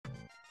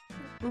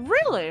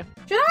Really?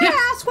 Should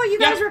I ask what you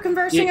guys were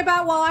conversing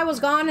about while I was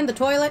gone in the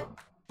toilet?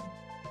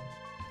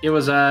 It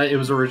was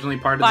originally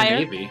part of the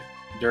Navy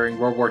during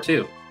World War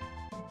II.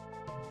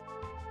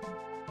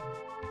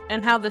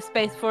 And how the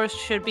Space Force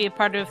should be a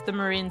part of the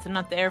Marines and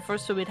not the Air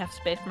Force, so we'd have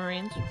Space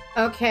Marines.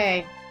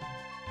 Okay.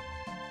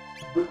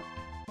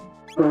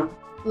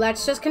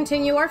 Let's just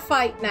continue our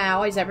fight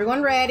now. Is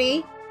everyone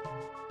ready?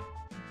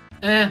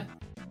 I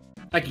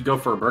could go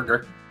for a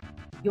burger.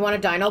 You want a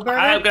dino burger?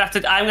 I'm gonna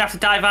have to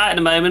dive out in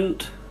a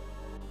moment.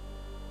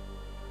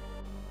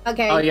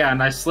 Okay. Oh yeah,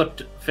 and I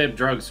slipped Fib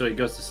drugs so he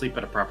goes to sleep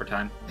at a proper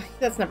time.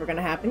 That's never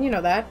gonna happen, you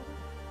know that.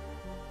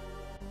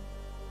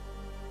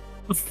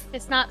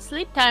 It's not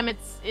sleep time,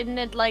 isn't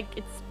it like,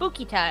 it's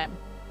spooky time.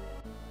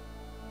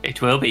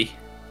 It will be.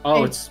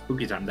 Oh, it's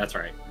spooky time, that's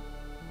right.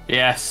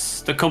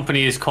 Yes, the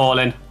company is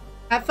calling.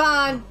 Have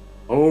fun.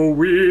 Oh,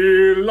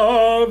 we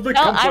love the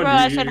company.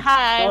 I said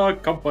hi. The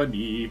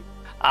company.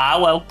 Ah,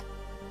 well.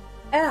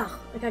 Ugh,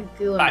 I got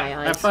goo in my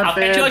eyes. Have fun, I'll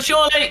catch you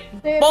shortly.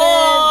 David.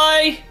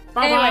 Bye!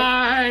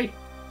 Bye-bye!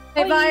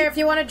 Hey, Fire, if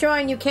you want to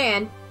join, you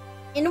can.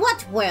 In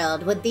what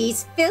world would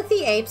these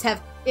filthy apes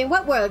have... In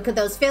what world could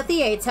those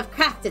filthy apes have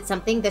crafted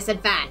something this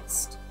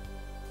advanced?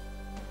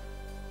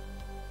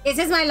 This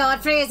is my Lord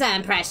Frieza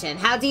impression.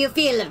 How do you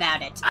feel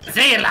about it?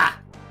 Azela!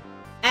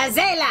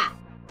 Azela!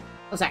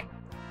 Oh, sorry.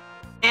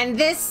 And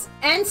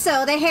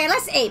so the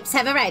hairless apes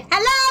have arrived.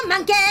 Hello,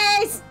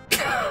 monkeys!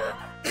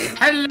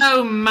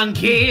 Hello,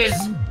 monkeys!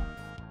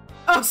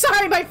 Oh,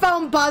 sorry, my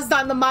phone buzzed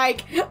on the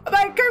mic.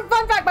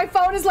 Fun fact, my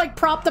phone is like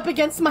propped up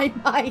against my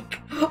mic.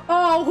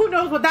 Oh, who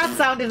knows what that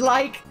sounded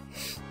like?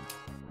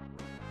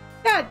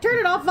 Yeah, turn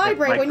it off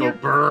vibrate when you're...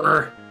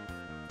 Burr.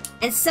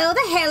 And so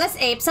the hairless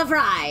apes have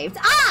arrived.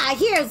 Ah,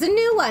 here's the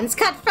new ones,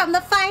 cut from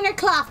the finer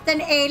cloth than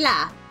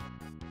Ayla.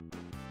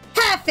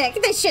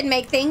 Perfect, this should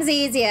make things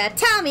easier.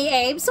 Tell me,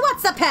 apes,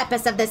 what's the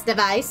purpose of this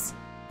device?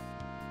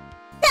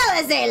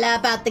 Tell Azela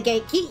about the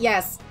gate key.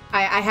 Yes,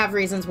 I have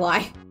reasons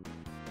why.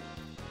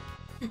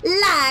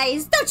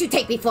 Lies! Don't you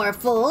take me for a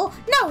fool!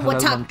 No one would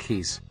talk.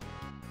 Monkeys.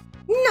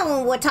 No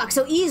one would talk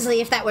so easily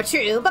if that were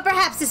true, but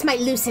perhaps this might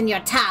loosen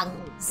your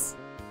tongues.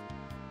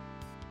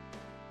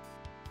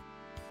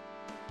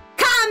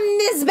 Come,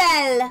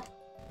 Nisbel!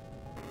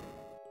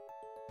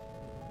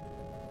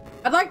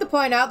 I'd like to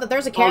point out that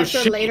there's a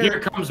character later. Here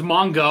comes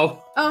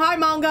Mongo. Oh, hi,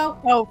 Mongo.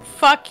 Oh,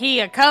 fuck, he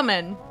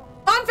a-coming.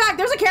 Fun fact,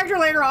 there's a character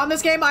later on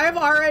this game I've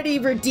already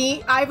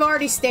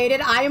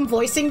stated I am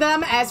voicing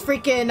them as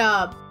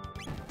freaking,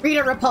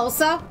 Rita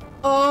Repulsa.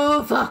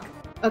 Oh, fuck.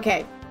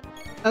 Okay.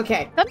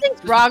 Okay.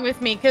 Something's wrong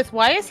with me, because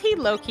why is he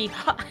low-key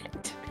hot?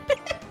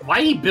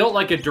 Why he built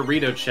like a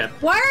Dorito chip?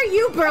 Why are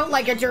you built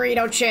like a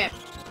Dorito chip?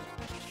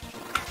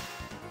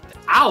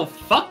 Ow,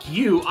 fuck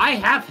you. I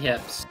have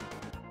hips.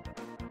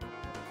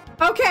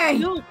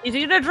 Okay.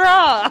 Easy to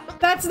draw.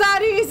 That's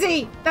not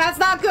easy. That's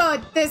not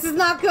good. This is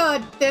not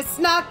good. This is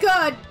not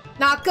good.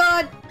 Not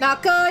good.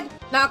 Not good.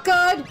 Not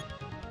good.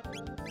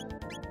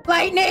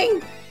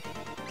 Lightning.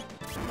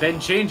 Then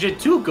change it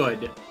to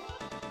good.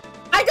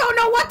 I don't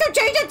know what to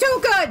change it to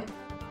good.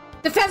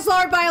 Defense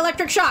lowered by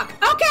electric shock.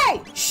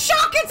 Okay.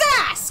 Shock its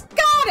ass.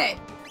 Got it.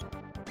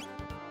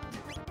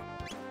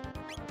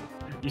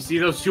 You see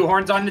those two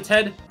horns on its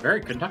head?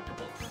 Very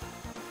conductible.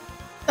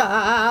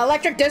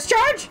 Electric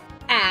discharge?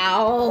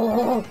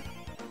 Ow.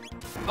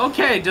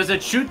 Okay, does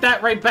it shoot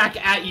that right back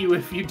at you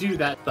if you do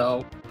that,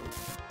 though?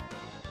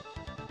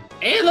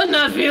 Ayla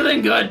not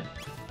feeling good.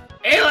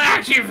 Ayla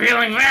actually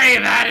feeling very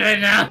bad right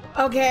now.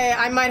 Okay,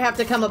 I might have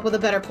to come up with a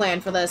better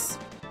plan for this.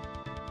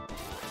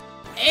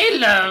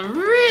 Ayla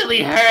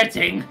really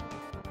hurting.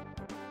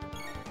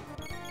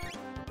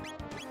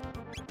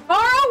 For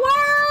a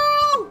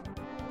whirl!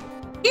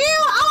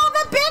 Heal all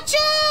the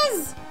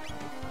bitches!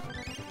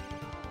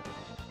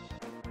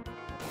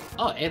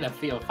 Oh, Ayla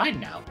feel fine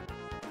now.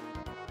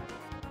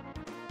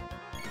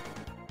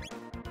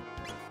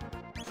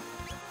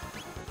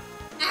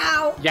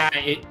 Ow! Yeah,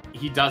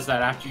 he does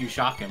that after you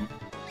shock him.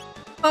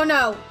 Oh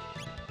no.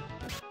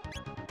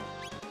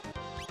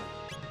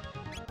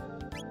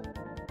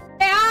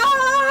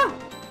 Ah!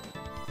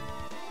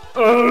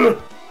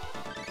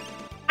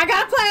 I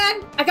got a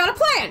plan! I got a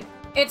plan!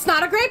 It's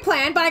not a great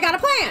plan, but I got a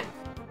plan!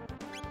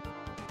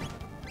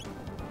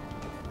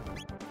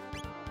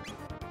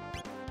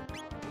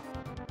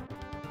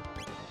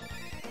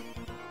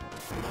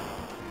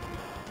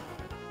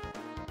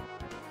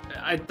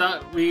 I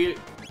thought we...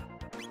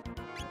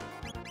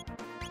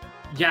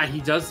 Yeah,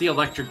 he does the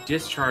electric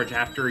discharge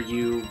after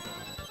you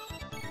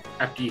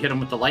hit him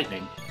with the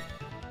lightning.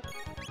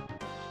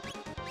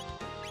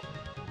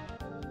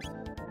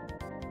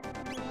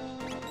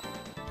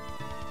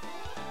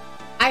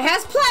 I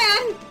has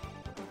plan!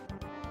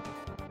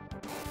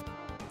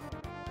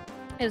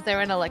 Is there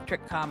an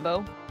electric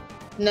combo?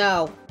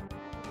 No.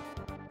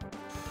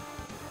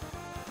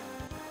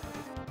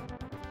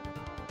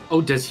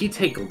 Oh, does he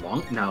take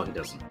long? No, he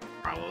doesn't.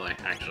 Probably,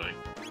 actually.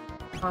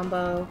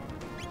 Combo.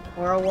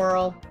 Or a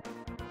whirl.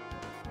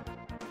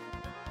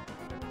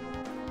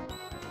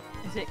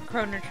 Is it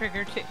Chrono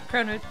Trigger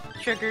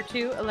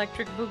 2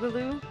 Electric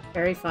Boogaloo?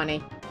 Very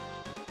funny.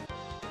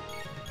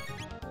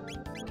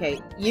 Okay,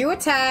 you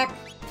attack.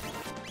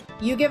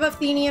 You give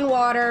Athenian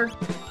water.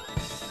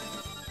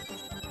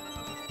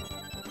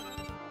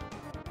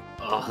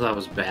 Oh, that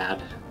was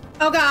bad.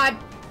 Oh god!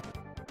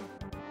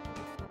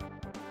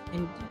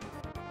 And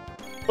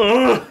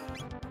Ugh!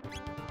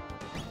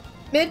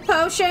 mid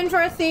potion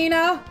for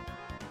Athena.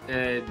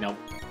 Nope.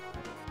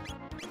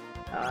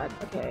 God,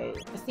 okay.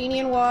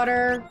 Athenian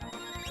water.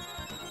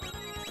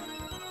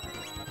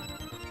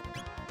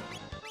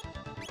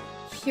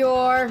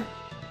 Cure.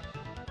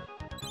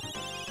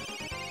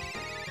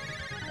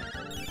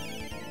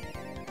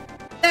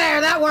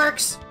 There, that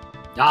works.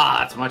 Ah,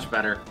 that's much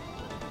better.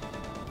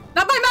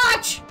 Not by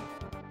much!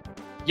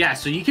 Yeah,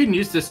 so you can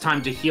use this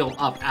time to heal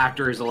up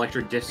after his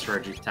electric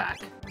discharge attack.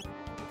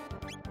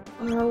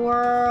 Our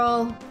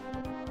whirl.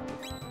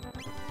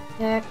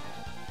 Heck.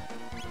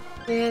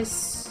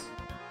 Kiss.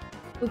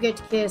 You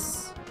get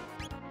kiss.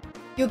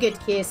 You get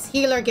kiss.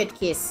 Healer get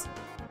kiss.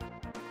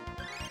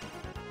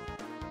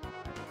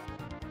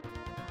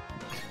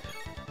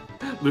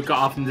 Luca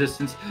off in the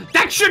distance.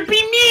 That should be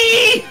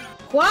me!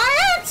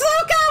 Quiet,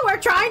 Luca!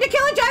 We're trying to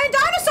kill a giant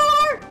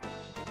dinosaur!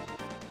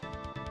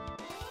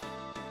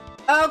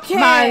 Okay.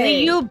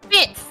 Marley, you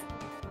bits!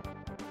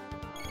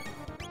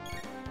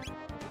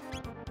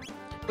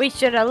 We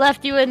should have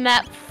left you in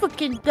that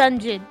fucking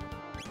dungeon.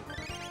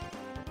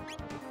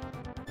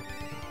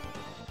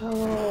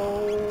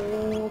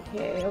 Oh,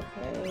 okay.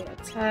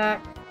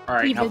 Attack.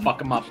 Alright, now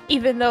fuck him up.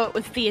 Even though it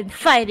was the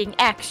inciting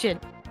action.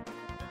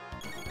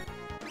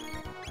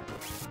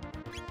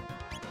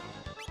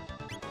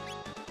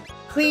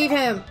 Cleave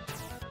him.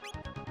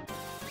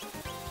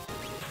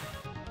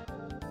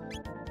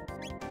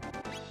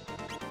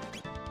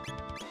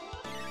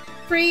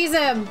 Freeze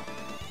him.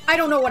 I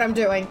don't know what I'm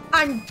doing.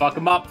 Fuck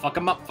him up, fuck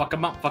him up, fuck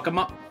him up, fuck him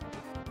up.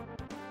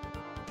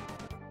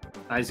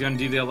 He's gonna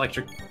do the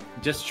electric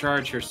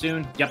discharge here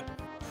soon. Yep.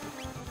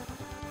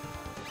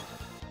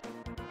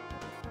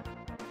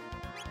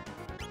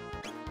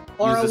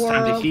 Use this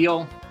time to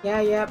heal. Yeah,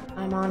 yep.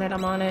 I'm on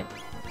it.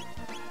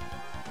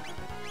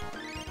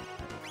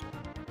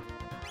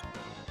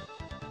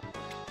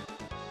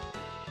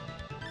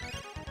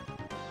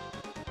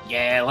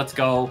 Yeah, let's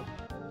go.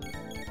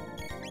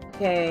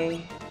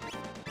 Okay.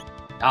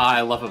 Ah,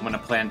 I love it when a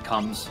plan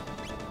comes.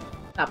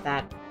 Stop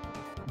that.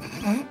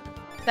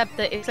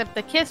 Except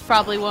the kiss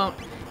probably won't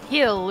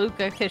heal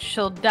Luca because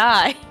she'll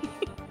die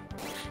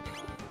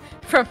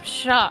from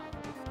shock.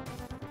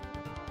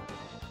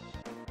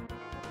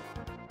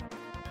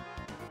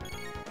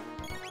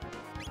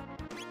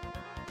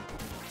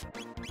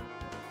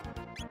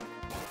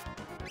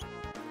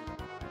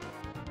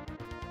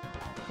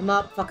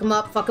 Fuck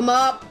him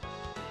up.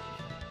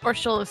 Or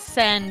she'll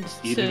ascend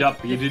Eat to it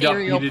up, the eat it up,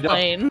 ethereal eat it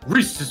plane. up.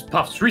 Reese's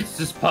Puffs,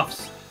 Reese's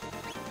Puffs.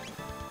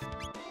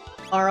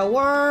 Aura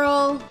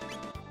whirl.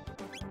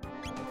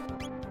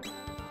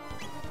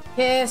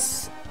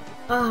 Kiss.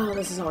 Oh,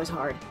 this is always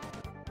hard.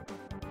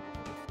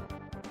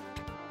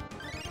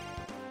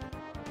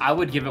 I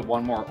would give it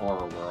one more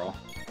aura whirl.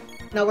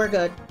 No, we're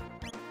good.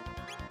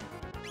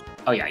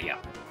 Oh, yeah.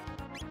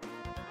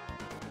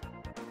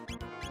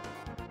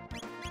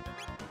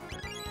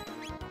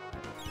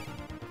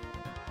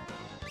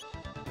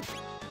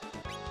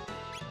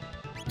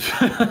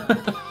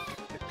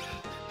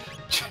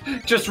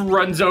 Just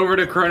runs over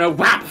to Chrono.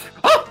 Whap!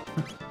 Oh!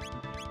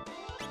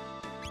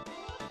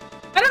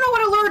 I don't know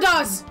what a lure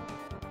does.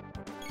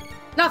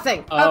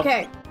 Nothing.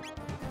 Okay.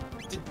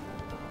 Did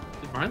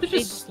Marley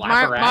just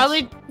slap her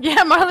ass?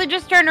 Marley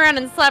just turned around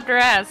and slapped her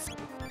ass.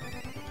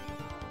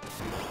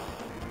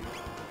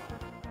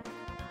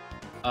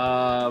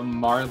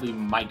 Marley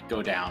might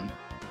go down.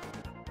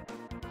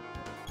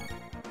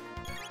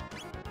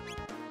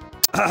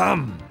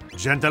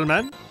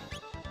 Gentlemen?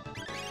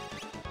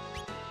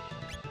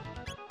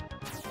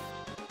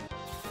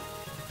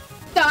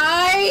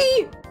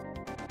 Die!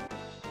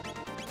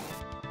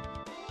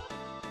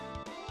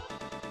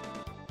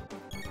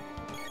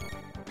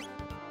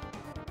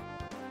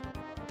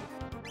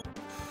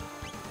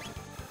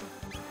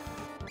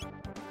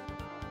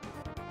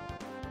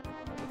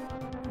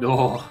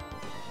 Oh.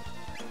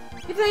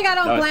 You think I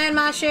don't No. plan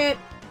my shit?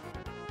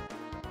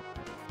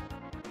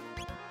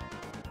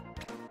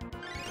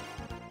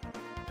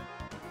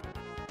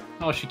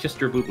 Oh, she kissed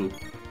her boo-boo.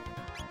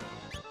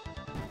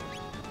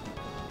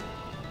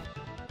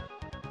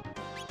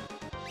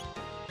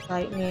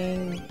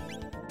 Lightning.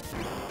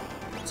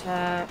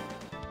 Attack.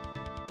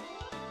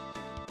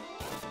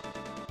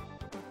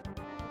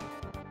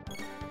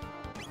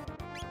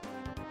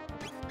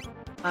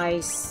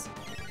 Ice.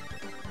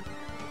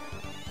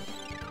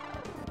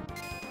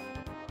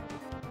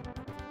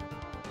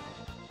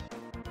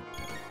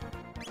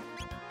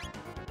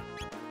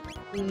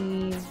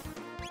 Leave.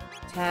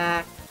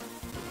 Attack.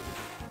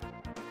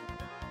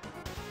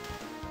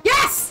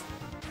 Yes!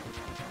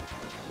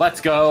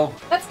 Let's go.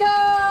 Let's go!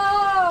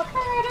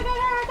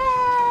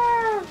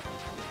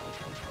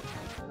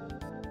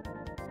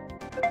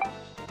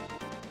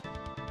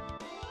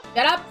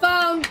 Get up,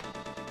 phone!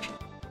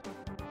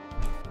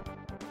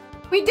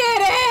 We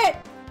did it!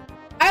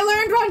 I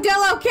learned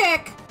Rondillo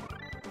kick!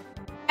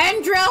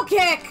 And drill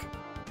kick!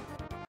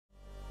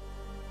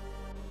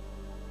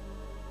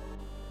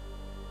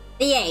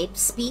 The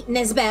ape's beaten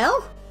his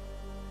bell.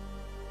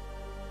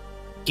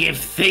 Give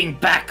thing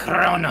back,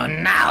 Chrono,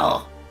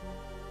 now!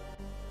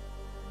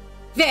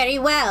 Very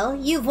well,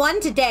 you've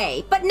won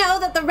today, but know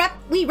that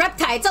we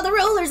reptiles are the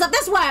rulers of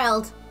this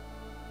world!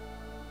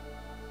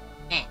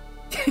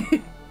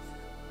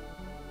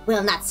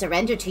 Will not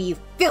surrender to you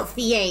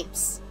filthy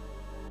apes!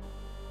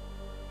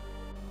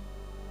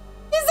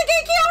 Is the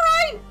geeky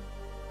alright?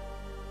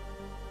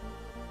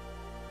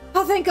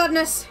 Oh, thank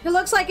goodness. It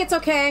looks like it's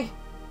okay.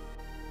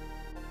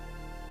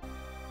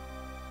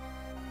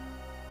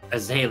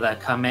 Azela,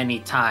 come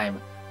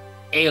anytime.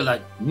 Ayla,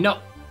 no.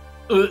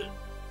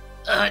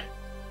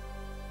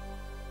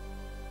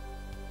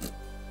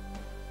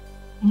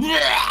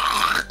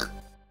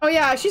 Oh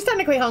yeah, she's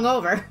technically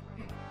hungover.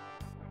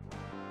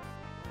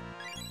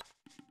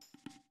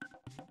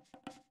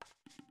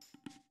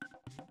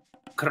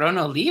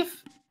 Chrono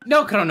leave?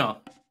 No, Chrono.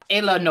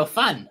 Ayla, no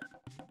fun.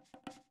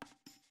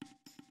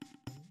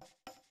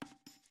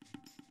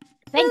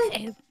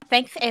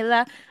 Thanks,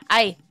 Ayla.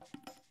 I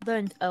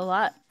learned a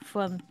lot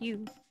from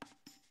you.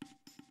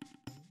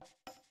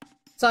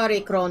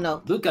 Sorry,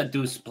 Chrono. Luca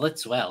do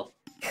splits well.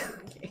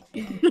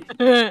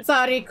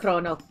 Sorry,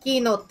 Chrono.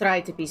 Kino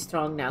try to be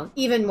strong now.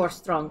 Even more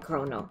strong,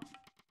 Chrono.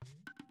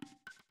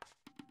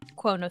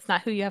 Chrono's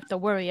not who you have to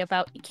worry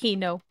about,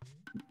 Kino.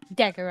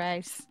 Dagger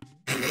eyes.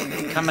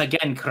 Come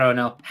again,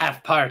 Chrono.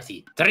 Have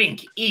party.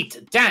 Drink,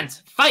 eat,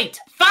 dance, fight,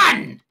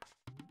 fun!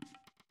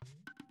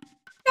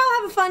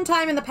 Y'all have a fun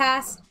time in the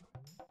past.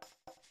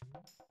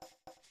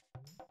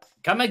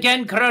 Come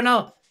again,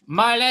 Chrono.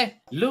 Marle,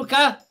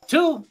 Luca,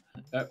 too.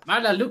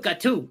 Marla, Luca,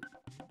 too.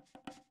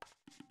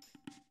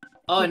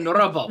 Oh, and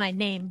Robo. My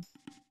name.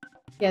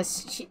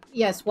 Yes,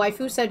 yes,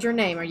 waifu said your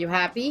name. Are you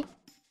happy?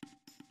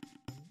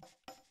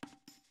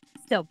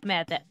 Still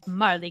mad that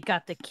Marley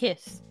got the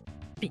kiss.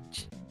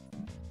 Bitch.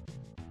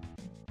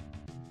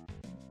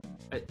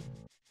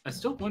 I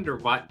still wonder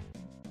why.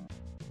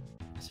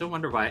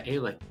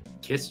 Ayla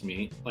kissed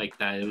me like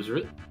that. It was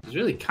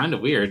really kind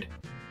of weird.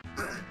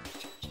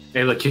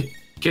 Ayla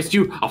kissed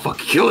you. I'll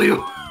fucking kill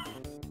you.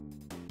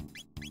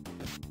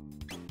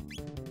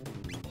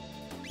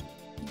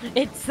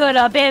 It should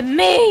have been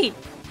me.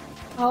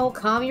 Oh,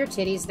 calm your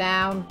titties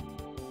down.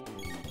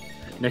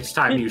 Next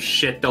time you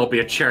shit, there'll be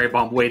a cherry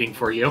bomb waiting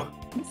for you.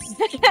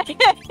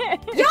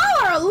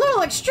 Y'all are a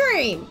little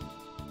extreme.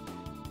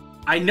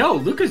 I know.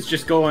 Luca's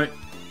just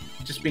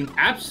being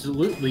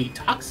absolutely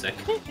toxic.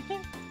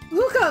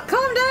 Luca,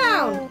 calm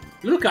down.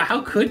 Luca, how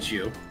could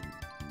you?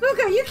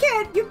 Luca, you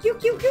can't,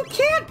 you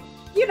can't,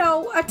 you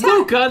know, attack.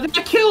 Luca, that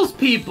kills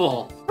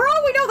people. For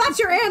all we know, that's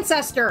your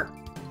ancestor.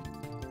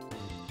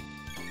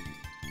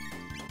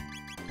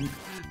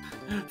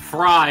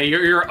 Fry,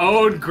 you're your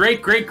own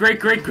great.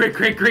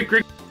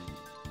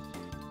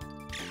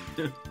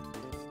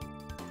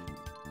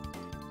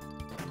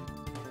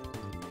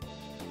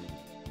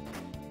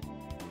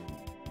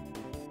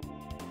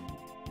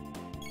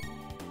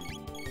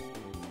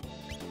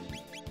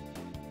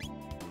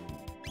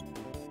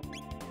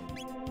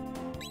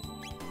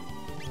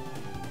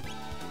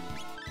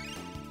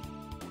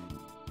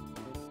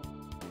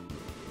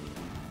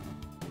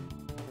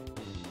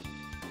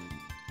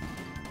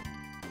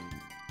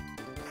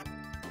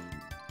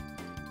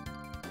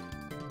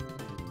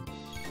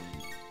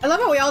 I love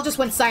how we all just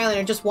went silent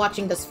and just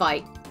watching this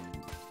fight.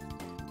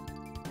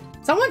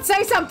 Someone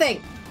say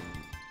something!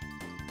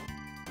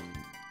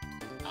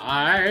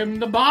 I'm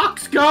the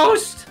box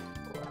ghost.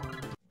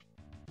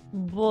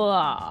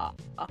 Blah.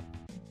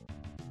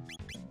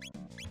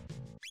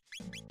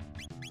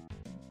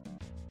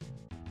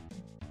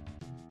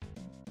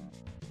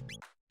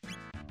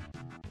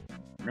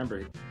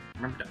 Remember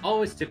to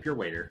always tip your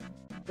waiter.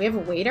 We have a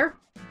waiter?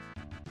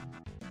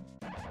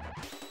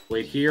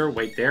 Wait here,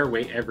 wait there,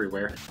 wait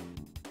everywhere.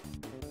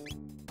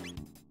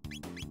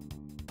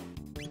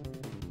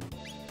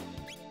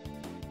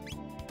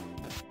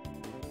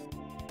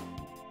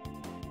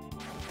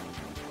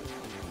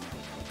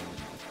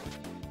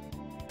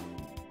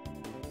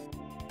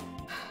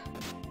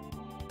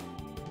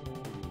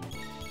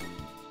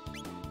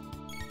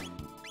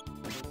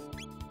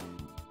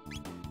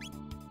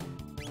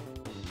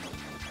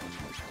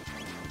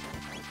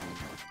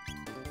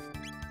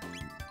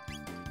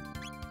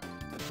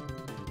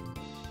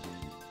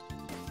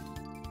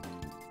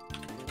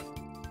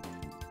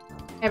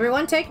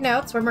 Everyone take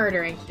notes, we're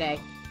murdering today.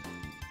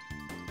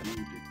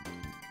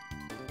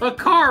 But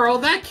Carl,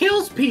 that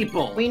kills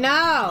people! We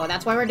know,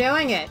 that's why we're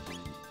doing it.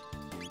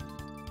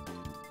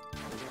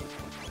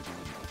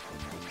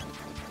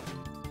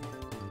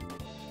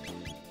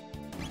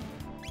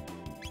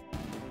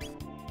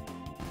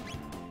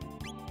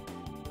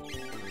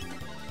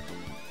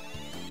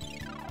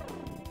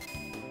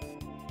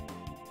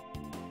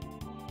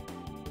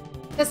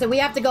 Listen, we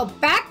have to go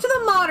back to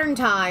the modern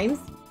times,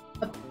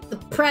 the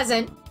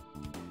present,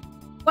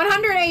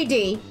 100 AD.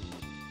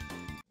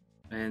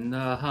 In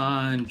the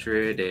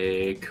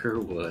 100-acre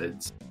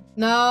woods,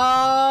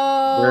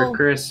 No. where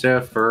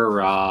Christopher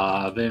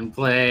Robin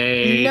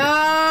played.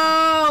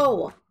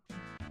 No.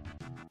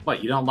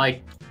 What, you don't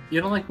like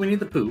Winnie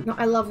the Pooh? No,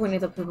 I love Winnie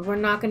the Pooh, but we're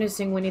not going to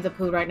sing Winnie the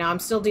Pooh right now. I'm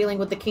still dealing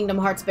with the Kingdom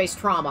Hearts-based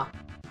trauma.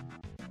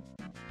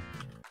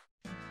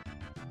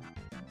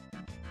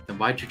 Then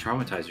why'd you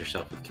traumatize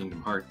yourself with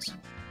Kingdom Hearts?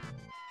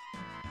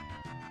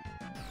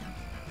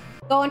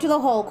 Go into the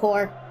hole,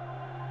 Core.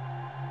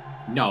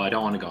 No, I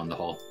don't want to go in the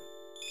hole.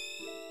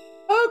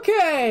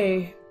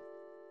 Okay.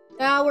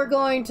 Now we're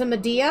going to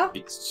Medea.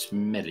 It's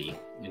smelly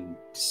and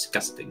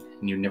disgusting,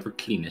 and you never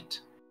clean it.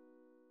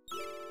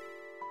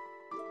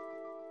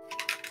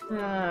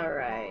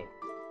 Alright.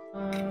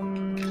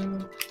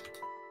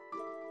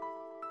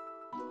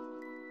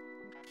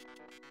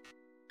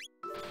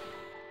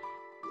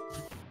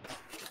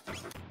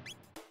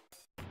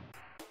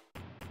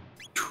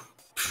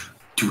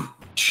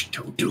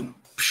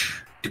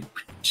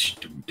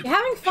 You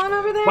having fun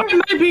over there? Why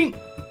am I being...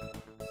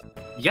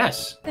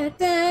 Yes.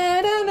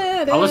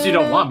 Unless you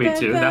don't want me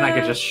to, then I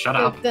could just shut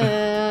up.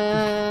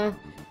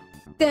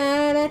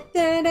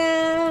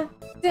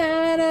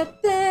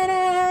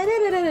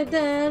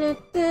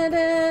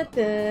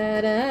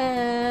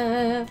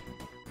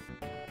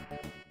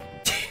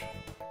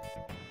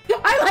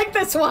 I like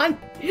this one.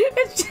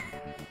 It's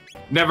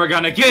Never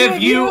gonna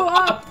give you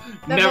up.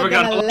 Never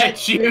gonna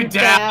let you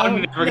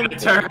down. Never gonna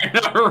turn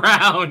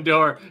around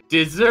or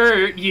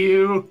desert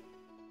you.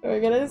 We're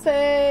gonna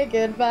say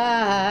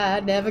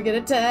goodbye. Never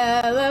gonna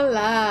tell a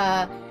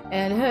lie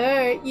and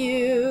hurt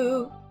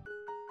you.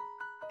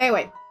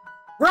 Anyway,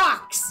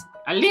 rocks.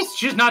 At least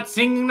she's not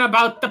singing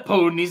about the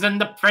ponies and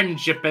the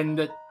friendship and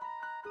the...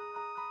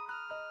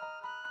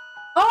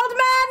 Old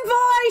man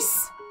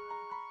voice.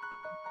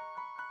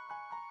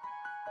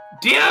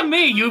 Dear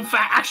me, you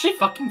actually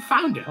fucking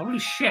found it. Holy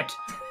shit.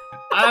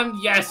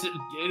 Yes,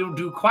 it'll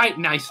do quite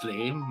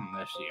nicely.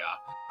 There she are.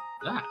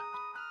 That.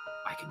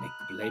 I can make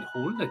the blade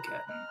whole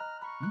again.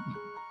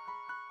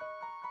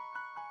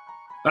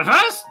 But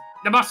first,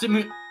 the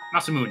Masamune.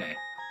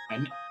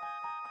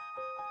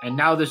 And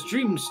now this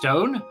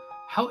Dreamstone.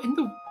 How in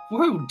the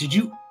world did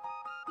you...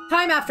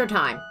 Time after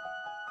time.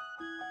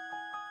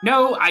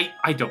 No, I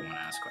don't want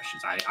to ask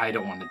questions. I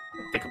don't want to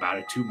think about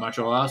it too much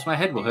or else my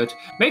head will hurt.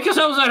 Make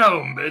yourselves at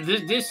home.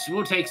 This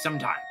will take some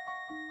time.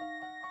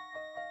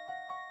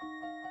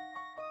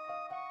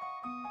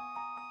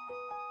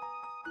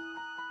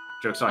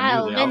 Joke's on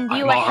I'll you, lend Leo.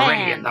 you I'm a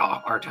already hand. in the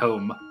art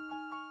home.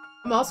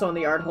 I'm also in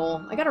the art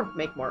hole. I gotta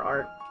make more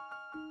art.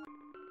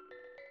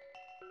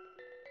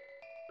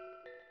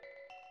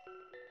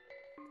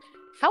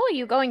 How are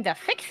you going to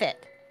fix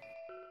it?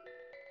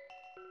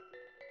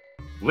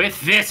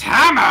 With this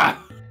hammer!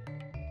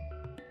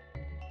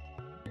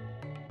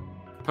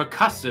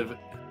 Percussive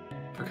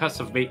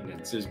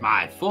maintenance is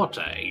my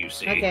forte, you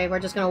see. Okay, we're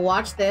just gonna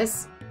watch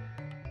this.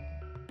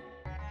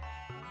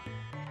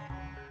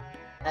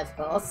 Of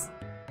course.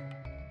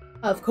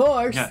 Of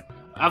course. Yeah,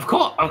 of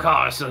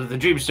course, the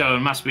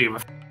Dreamstone must be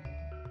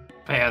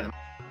repaired.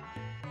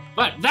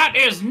 But that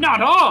is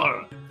not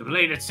all! The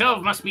blade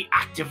itself must be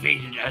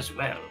activated as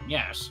well,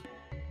 yes.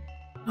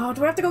 Oh,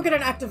 do we have to go get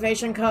an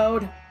activation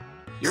code?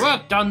 You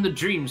worked on the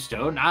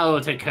Dreamstone, I will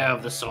take care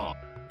of the sword.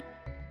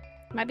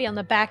 Might be on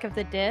the back of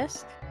the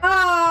disc.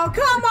 Oh,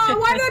 come on!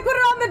 Why did I put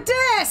it on the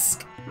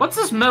disc? What's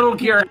this Metal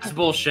Gear ass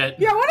bullshit?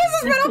 Yeah, what is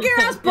this Metal Gear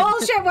ass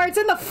bullshit where it's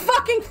in the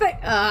fucking thing?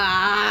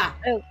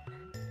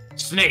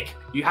 Snake,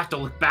 you have to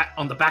look back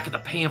on the back of the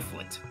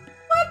pamphlet.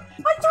 What?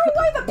 I threw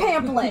away the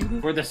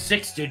pamphlet! For the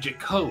 6-digit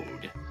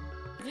code.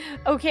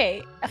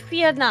 Okay,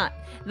 fear not.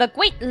 The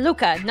great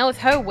Luca knows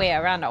her way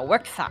around a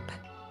workshop.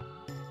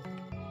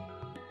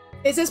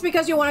 Is this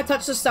because you want to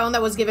touch the stone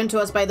that was given to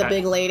us by the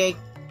big lady?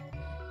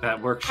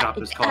 That workshop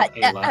is called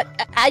Ayla.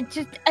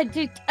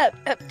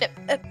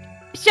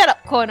 Shut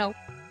up, Chrono.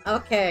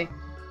 Okay.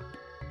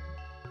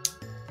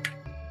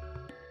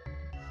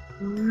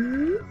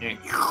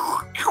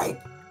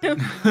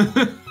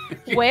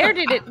 Where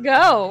did it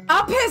go?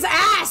 Up his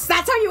ass!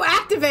 That's how you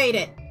activate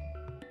it!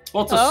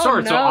 Well, it's a Oh,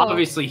 sword, so no.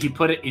 obviously he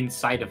put it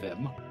inside of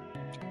him.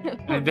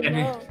 And then,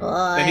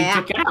 then he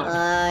took it out.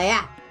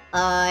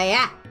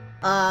 yeah.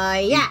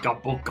 Yeah.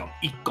 Ika-bokum,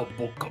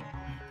 ika-bokum.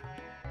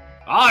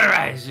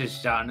 Alright,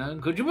 Sistana,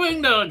 could you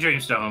bring the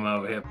Dreamstone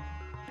over here?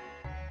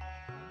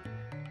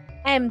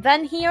 I am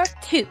done here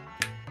too.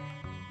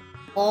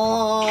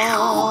 Oh.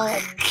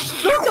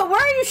 Luca,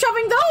 where are you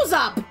shoving those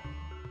up?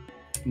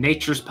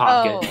 Nature's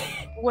pocket.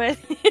 Oh, where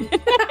do you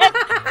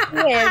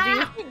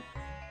think?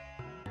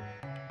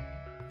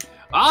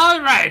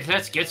 Alright,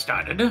 let's get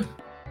started.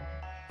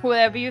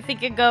 Wherever you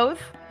think it goes,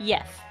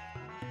 yes.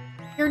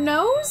 Your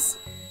nose?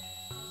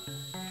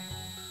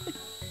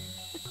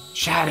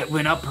 Chad, it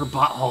went up her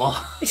butthole.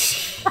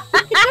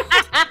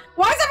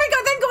 Why is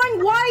everything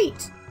going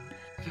white?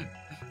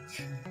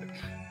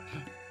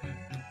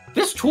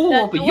 This tool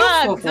will be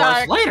useful for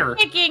us later.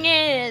 Kicking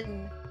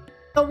in.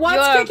 The what's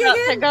You're kicking about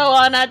in? to go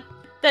on a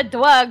The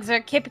drugs are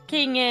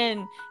kicking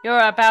in.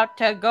 You're about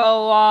to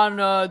go on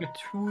a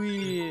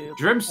trip.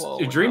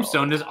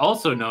 Dreamstone is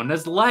also known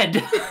as lead.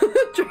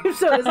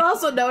 Dreamstone is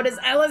also known as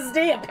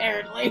LSD,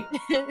 apparently.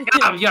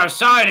 Yeah,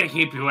 sorry to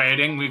keep you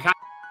waiting. We kind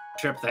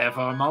of tripped there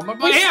for a moment,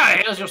 but yeah,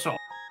 here's your soul.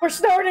 We're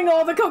snorting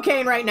all the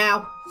cocaine right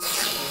now.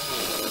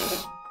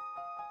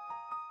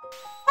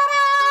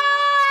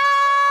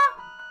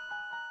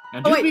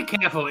 Now do be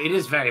careful, it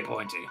is very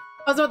pointy.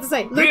 I was about to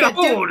say, Luca,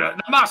 behold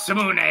the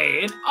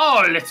Masamune in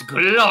all its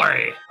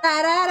glory.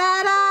 Da da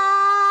da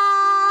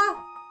da.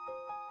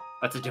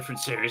 That's a different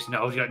series.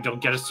 No, don't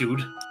get us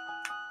sued.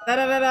 Da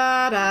da da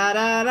da da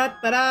da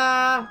da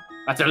da.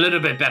 That's a little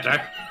bit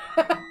better.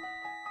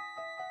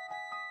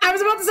 I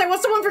was about to say,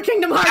 what's the one for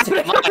Kingdom Hearts, but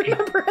I can't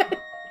remember it.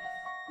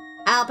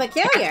 How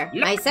peculiar.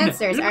 My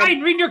sensors are...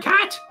 Read your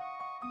cat!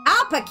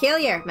 How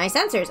peculiar. My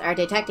sensors are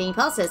detecting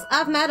pulses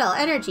of metal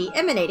energy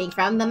emanating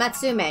from the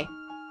Matsume.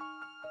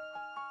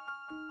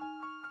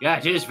 Yeah,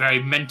 it is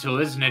very mental,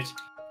 isn't it?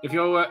 If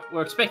you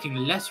were expecting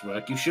less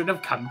work, you should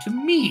have come to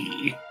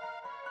me.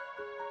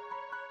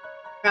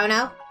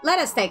 Chrono, let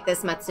us take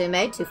this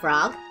Matsume to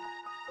Frog.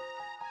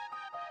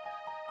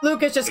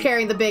 Luca's just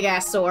carrying the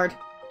big-ass sword.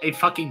 A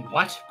fucking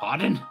what?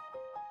 Pardon?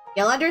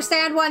 You'll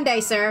understand one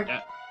day,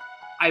 sir.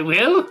 I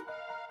will?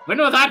 When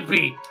will that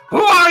be?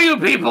 Who are you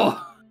people?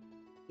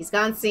 He's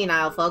gone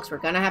senile, folks. We're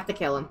gonna have to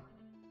kill him.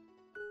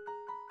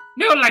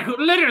 No, like,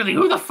 literally,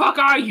 who the fuck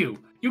are you?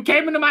 You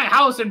came into my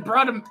house and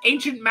brought an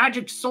ancient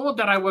magic sword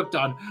that I worked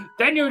on.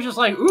 Then you were just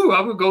like, ooh,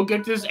 I'm gonna go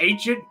get this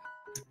ancient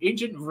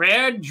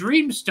rare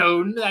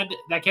dreamstone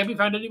that can't be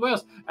found anywhere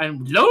else.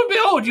 And lo and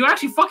behold, you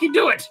actually fucking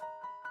do it.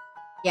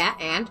 Yeah,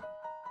 and?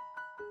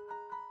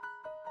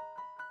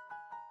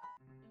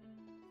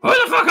 Who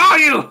the fuck are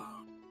you?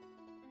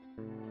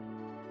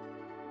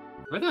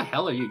 Where the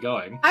hell are you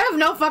going? I have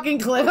no fucking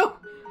clue.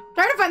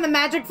 Trying to find the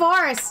magic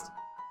forest.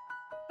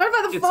 Trying to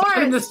find the forest. It's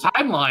not in this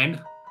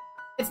timeline.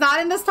 It's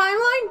not in this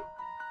timeline?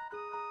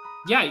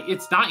 Yeah,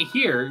 it's not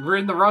here. We're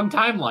in the wrong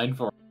timeline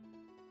for it.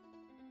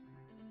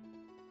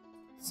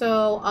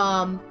 So,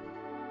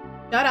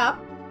 shut up.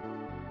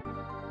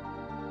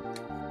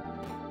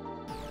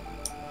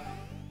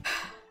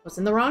 Was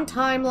in the wrong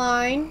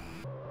timeline.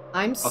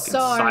 I'm fucking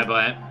sorry.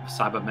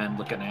 Cyberman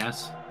looking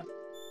ass.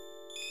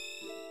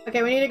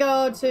 Okay, we need to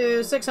go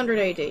to 600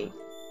 AD.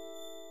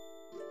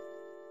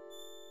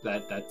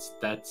 That's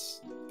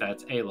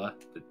Ayla.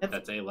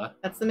 That's Ayla.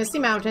 That's the Misty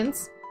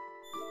Mountains.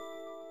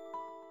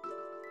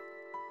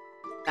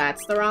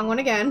 That's the wrong one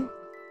again.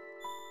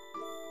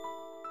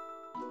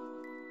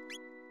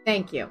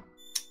 Thank you.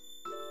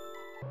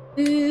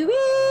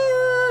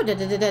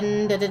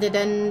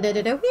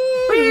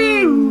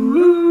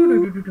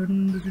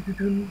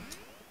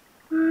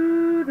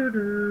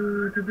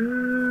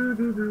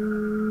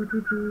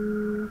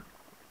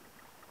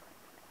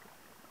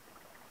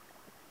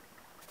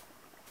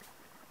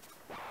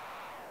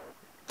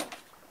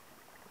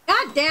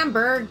 Goddamn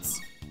birds.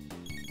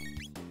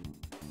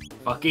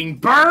 Fucking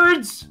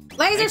birds!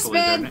 Laser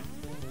spin!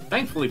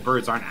 Thankfully,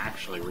 birds aren't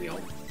actually real.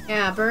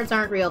 Yeah, birds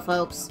aren't real,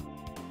 folks.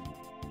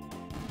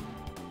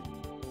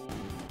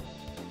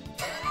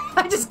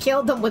 I just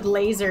killed them with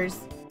lasers.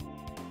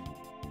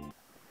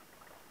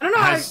 I don't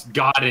know. As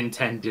God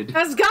intended.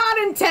 As God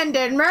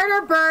intended.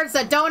 Murder birds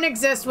that don't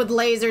exist with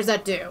lasers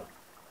that do.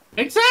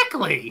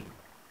 Exactly!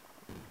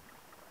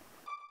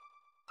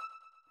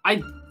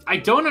 I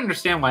don't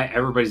understand why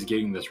everybody's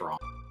getting this wrong.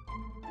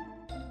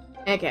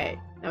 Okay,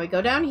 now we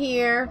go down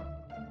here.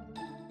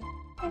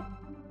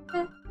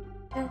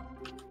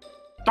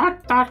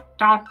 Dot, dot,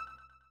 dot.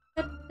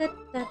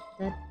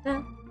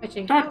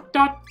 Actually, Dot,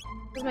 dot.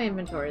 how's my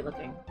inventory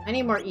looking? I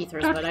need more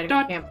ethers, but I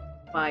can't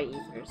buy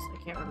ethers. I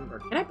can't remember.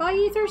 Can I buy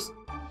ethers?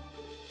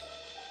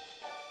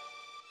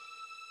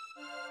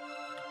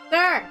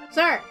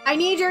 Sir, I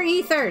need your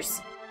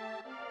ethers.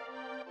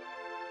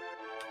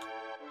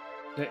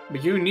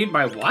 You need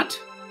my what?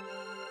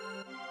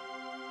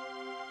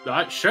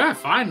 Sure,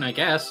 fine, I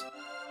guess.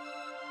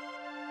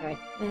 Okay.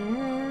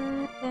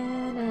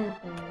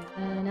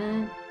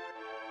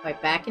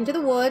 Right, back into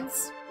the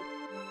woods.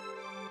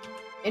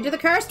 Into the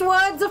cursed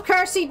woods of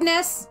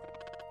cursedness.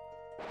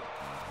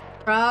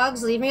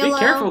 Frogs, leave me alone. Be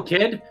careful,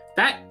 kid.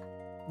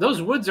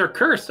 Those woods are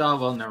cursed. Oh,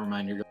 well, never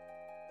mind. You're good.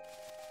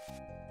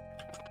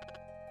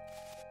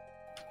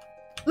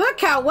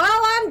 Look how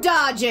well I'm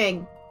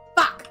dodging.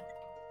 Fuck.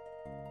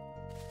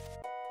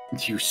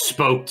 You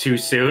spoke too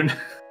soon.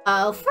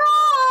 Oh,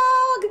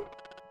 Frog!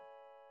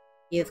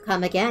 You've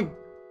come again.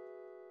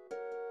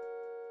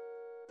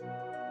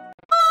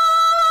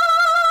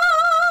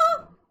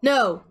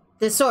 No,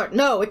 this sort.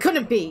 No, it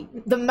couldn't be.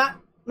 The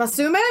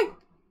Masume?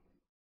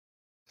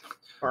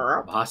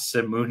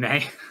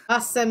 Masamune.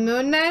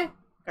 Masamune?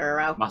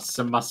 Girl.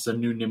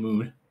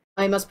 Masanunemun.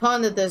 I must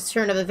ponder this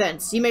turn of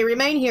events. You may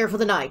remain here for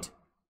the night.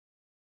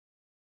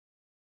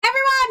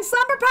 Everyone,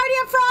 slumber party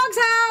at Frog's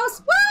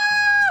house!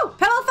 Woo!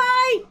 Pillow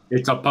fight!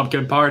 It's a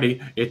pumpkin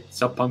party.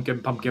 It's a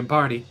pumpkin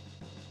party.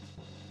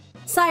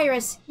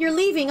 Cyrus, you're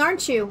leaving,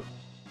 aren't you?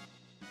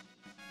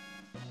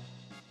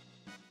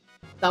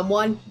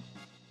 Someone?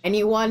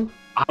 Anyone?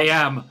 I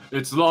am.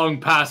 It's long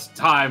past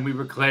time we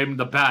reclaimed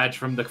the badge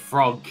from the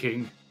Frog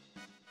King.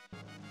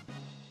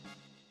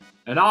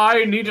 And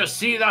I need to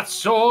see that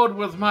sword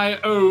with my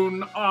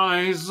own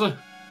eyes.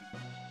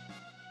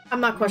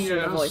 I'm not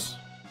questioning the voice.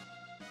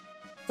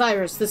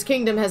 Cyrus, this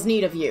kingdom has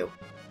need of you.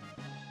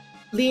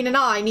 Lean and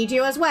I need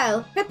you as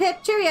well. Hip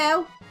hip,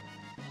 cheerio.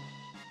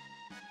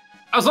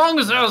 As long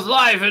as there's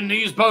life in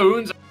these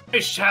bones, I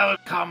shall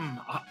come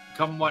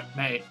what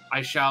may.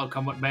 I shall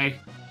come what may.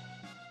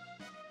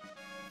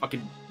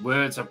 Fucking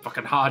words are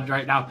fucking hard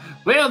right now.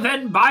 Well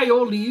then, by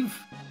your leave.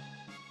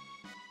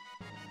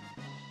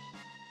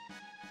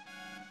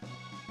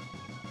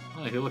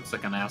 Oh, he looks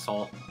like an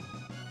asshole.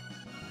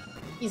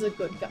 He's a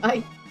good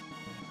guy.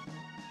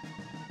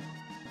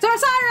 Sir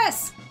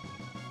Cyrus!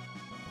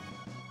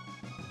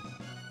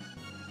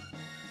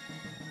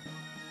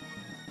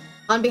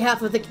 On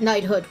behalf of the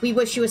knighthood, we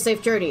wish you a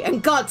safe journey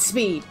and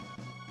Godspeed.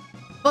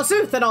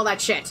 Forsooth and all that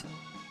shit.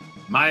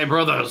 My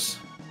brothers.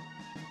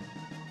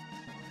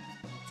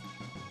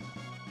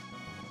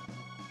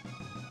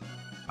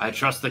 I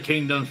trust the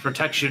kingdom's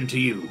protection to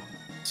you.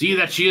 See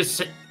that she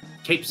is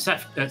kept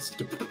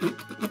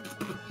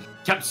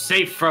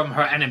safe from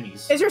her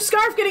enemies. Is your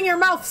scarf getting in your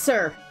mouth,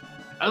 sir?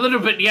 A little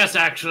bit, yes,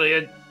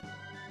 actually.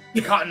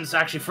 The cotton's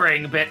actually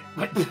fraying a bit.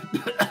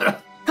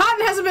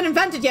 Cotton hasn't been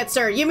invented yet,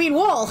 sir. You mean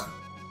wool?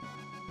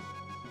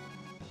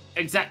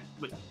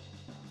 Exactly.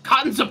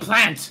 Cotton's a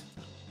plant.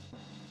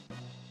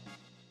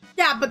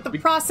 Yeah, but the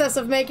process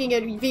of making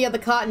it via the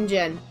cotton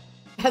gin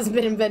hasn't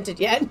been invented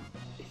yet.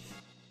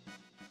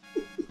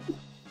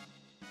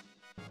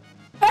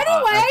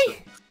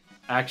 Anyway!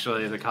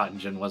 Actually, the cotton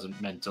gin wasn't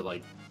meant to,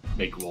 like,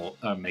 make wool,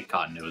 make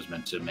cotton. It was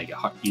meant to make it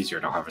easier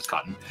to harvest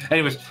cotton.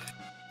 Anyways,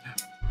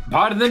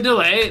 pardon the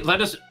delay.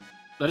 Let us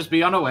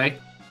be on our way.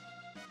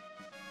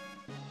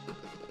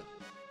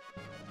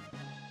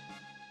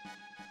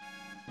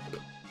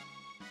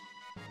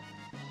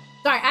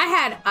 Sorry, I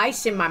had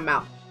ice in my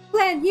mouth.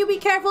 Glenn, you be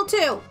careful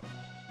too.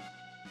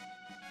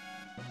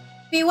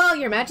 Be well,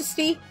 your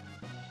majesty.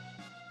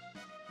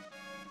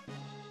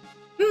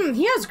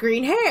 He has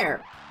green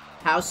hair.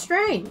 How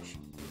strange.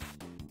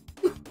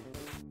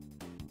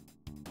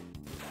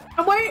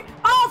 I'm waiting.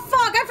 Oh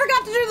fuck! I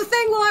forgot to do the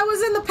thing while I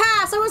was in the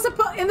pass. I was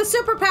in the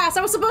super pass.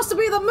 I was supposed to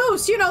be the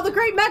moose. You know, the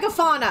great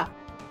megafauna.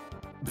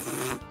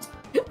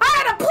 I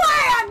had a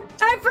plan.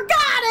 I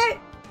forgot it.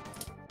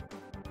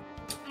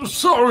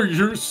 So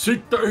you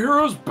seek the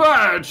hero's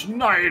badge,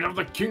 knight of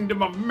the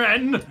kingdom of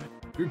men.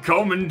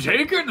 Come and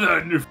take it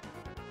then, if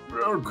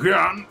you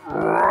can.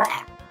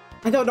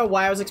 I don't know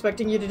why I was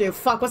expecting you to do.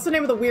 Fuck, what's the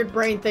name of the weird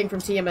brain thing from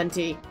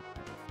TMNT?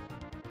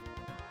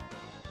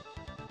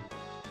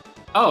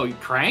 Oh,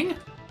 Krang?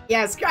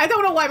 Yes, I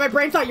don't know why my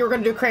brain thought you were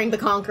going to do Krang the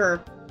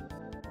Conqueror.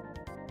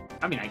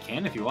 I mean, I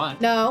can if you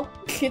want. No,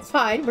 it's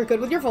fine. We're good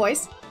with your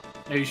voice.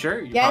 Are you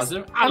sure? You Yes,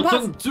 positive? I'm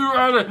I'll do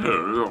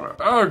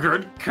a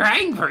good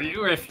Krang for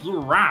you if you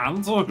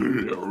want.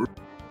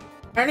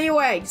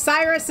 Anyway,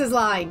 Cyrus's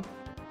line.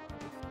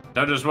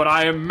 That is what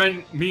I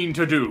mean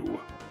to do.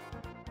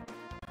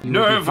 You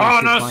will be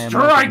Nirvana visited by a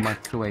strike!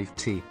 microwave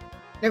tea.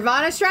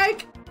 Nirvana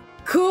strike?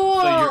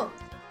 Cool! So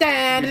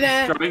you're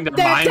destroying their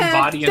mind,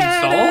 body,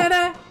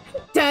 and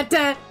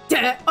soul?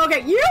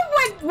 Okay, you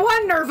went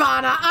one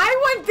Nirvana,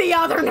 I went the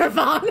other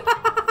Nirvana.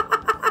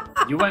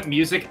 You went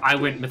music, I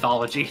went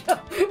mythology.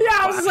 Yeah,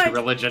 I was like,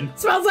 religion.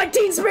 Smells like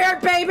Teen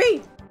Spirit,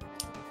 baby!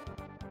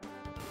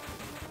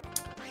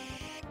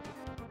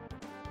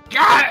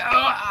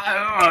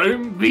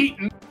 I'm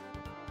beaten.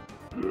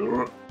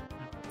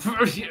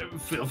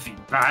 Filthy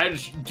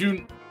badge.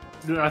 Do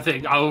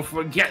nothing. I'll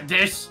forget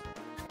this.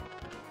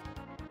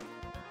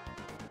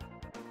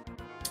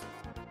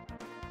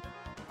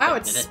 Oh,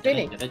 it's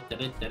spinning.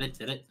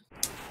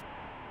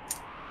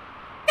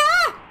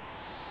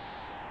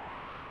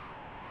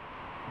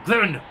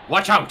 Glenn,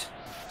 watch out!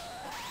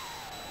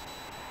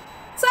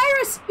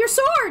 Cyrus, your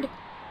sword.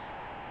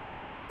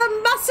 The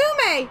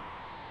Masume.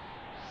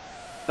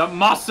 The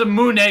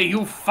Masamune,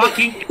 you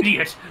fucking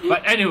idiot!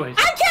 But anyways.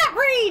 I can't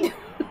read.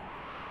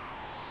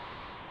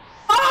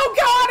 Oh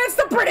god, it's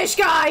the British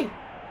guy!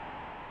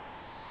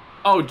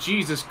 Oh,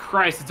 Jesus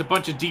Christ, it's a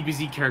bunch of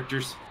DBZ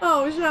characters.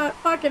 Oh, shit,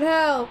 fucking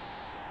hell.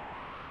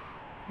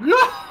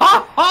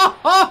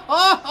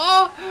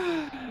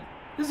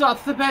 Is that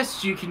the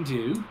best you can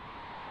do?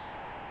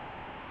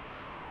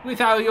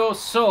 Without your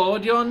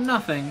sword, you're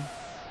nothing.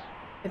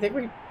 I think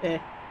we...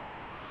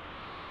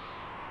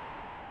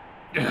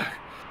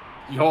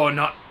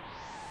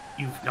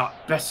 You've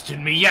not bested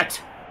me yet.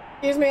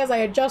 Excuse me as I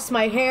adjust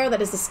my hair that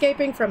is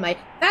escaping from my...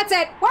 That's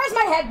it. Where's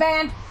my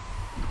headband?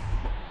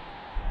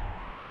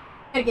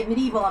 Gotta get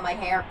medieval on my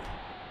hair.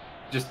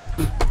 Just...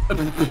 No,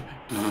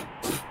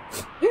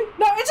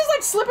 it's just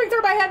like slipping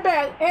through my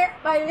headband,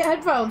 my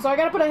headphones, so I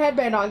gotta put a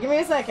headband on. Give me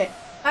a second.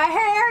 My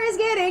hair is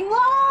getting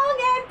long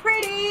and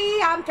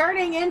pretty. I'm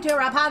turning into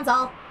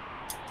Rapunzel.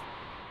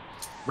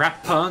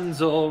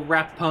 Rapunzel,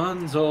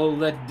 Rapunzel,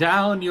 let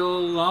down your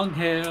long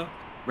hair.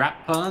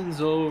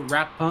 Rapunzel,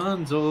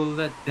 Rapunzel,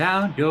 let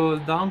down your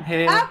long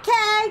hair.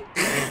 Okay.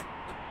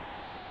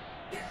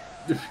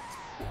 I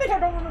think I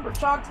don't remember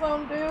Chalk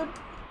Zone, dude.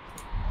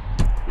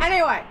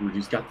 Anyway,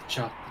 Rudy's got the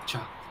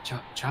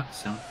chalk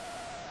sound.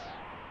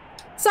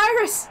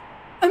 Cyrus,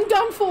 I'm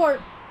done for.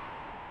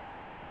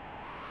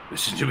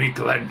 Listen to me,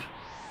 Glenn.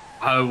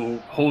 I will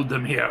hold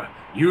them here.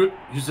 You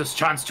use this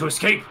chance to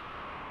escape.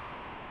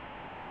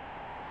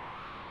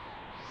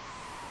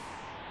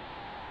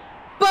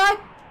 But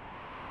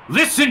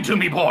Listen to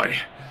me, boy.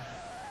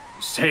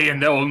 Stay and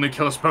they'll only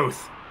kill us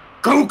both.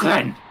 Go,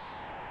 Glenn.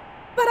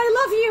 I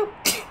love you.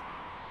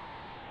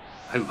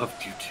 I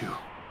loved you too.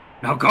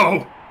 Now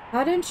go.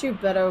 Hadn't you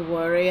better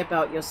worry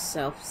about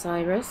yourself,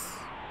 Cyrus?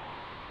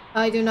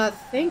 I do not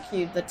think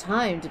you've the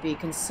time to be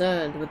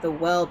concerned with the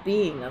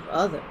well-being of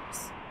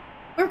others.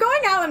 We're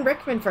going Alan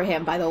Rickman for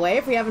him, by the way,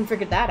 if we haven't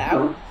figured that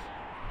out.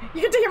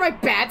 You get to hear my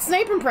bad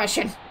Snape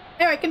impression.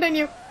 Anyway,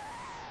 continue.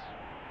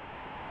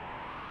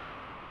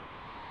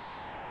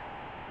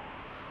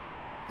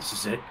 This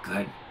is it,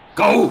 Glenn.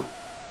 Go!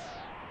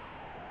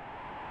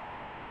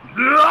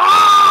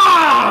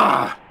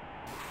 Ah!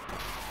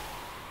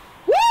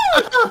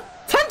 Woo!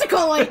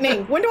 Tentacle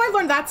lightning! When do I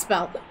learn that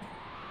spell?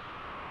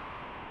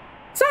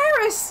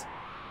 Cyrus!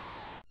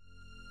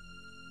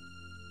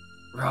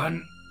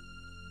 Run.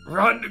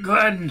 Run,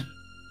 Glenn.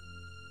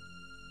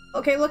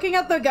 Okay, looking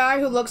at the guy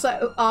who looks like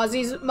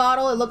Ozzy's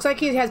model, it looks like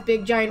he has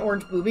big giant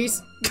orange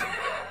boobies.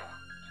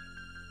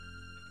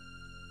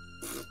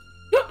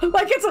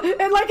 like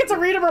it's a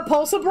Rita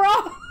Repulsa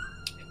bra.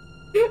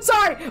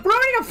 Sorry,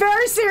 ruining a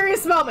very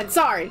serious moment.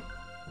 Sorry.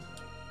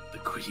 The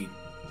Queen.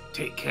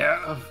 Take care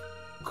of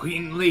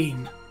Queen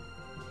Lean.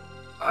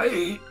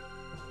 I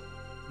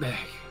beg.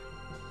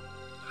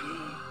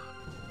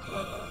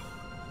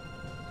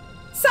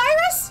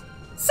 Cyrus!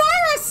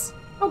 Cyrus!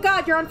 Oh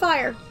god, you're on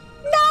fire.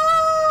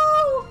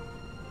 No!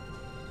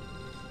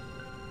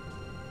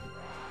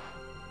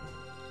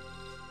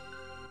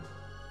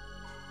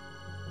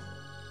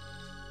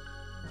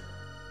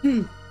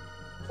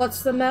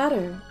 What's the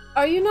matter?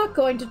 Are you not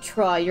going to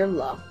try your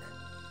luck?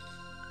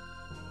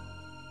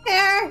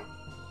 There.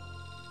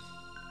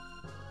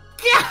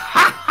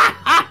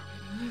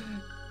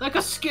 Like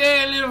a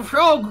scared little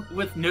frog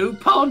with no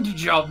pond to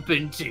jump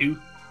into.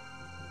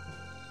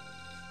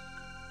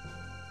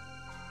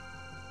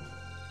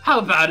 How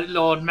about it,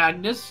 Lord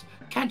Magnus?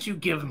 Can't you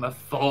give him a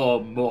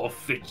form more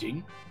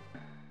fitting?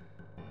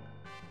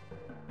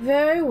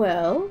 Very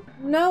well.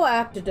 No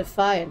act of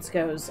defiance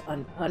goes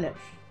unpunished.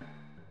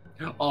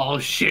 Oh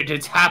shit,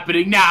 it's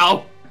happening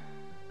now!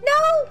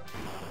 No.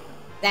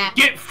 That.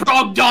 Get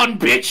frogged on,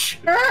 bitch!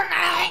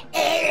 Ah!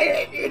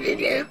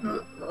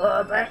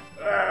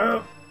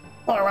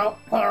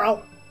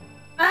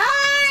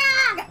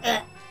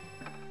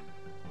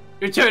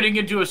 You're turning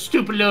into a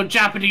stupid little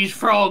Japanese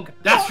frog.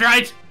 That's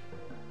right.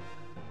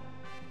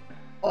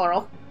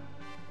 Oral.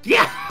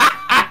 Yeah,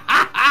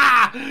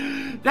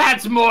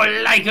 that's more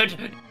like it.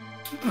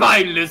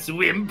 Spineless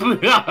wimp.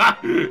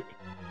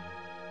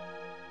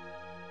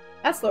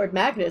 That's Lord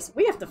Magnus.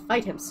 We have to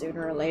fight him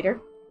sooner or later.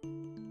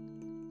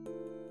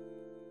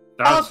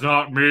 That's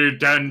not me,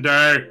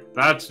 Dende.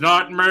 That's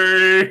not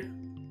me.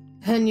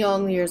 10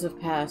 long years have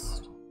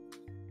passed.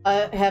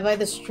 Have I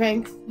the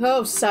strength?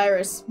 Oh,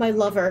 Cyrus, my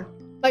lover.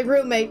 My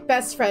roommate,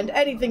 best friend,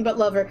 anything but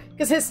lover.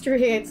 Because history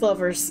hates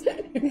lovers.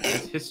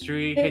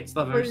 History hates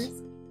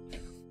lovers.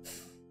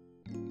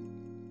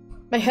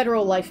 My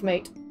hetero life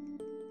mate.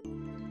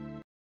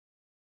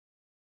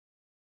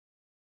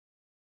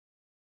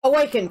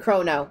 Awaken,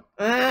 Chrono.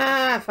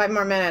 5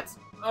 more minutes.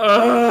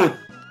 I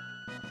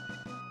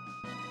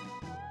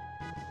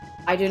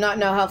do not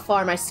know how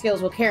far my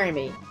skills will carry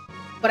me,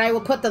 but I will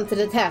put them to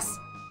the test.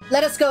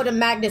 Let us go to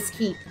Magnus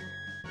Keep.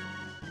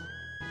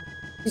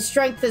 His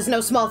strength is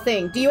no small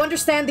thing. Do you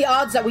understand the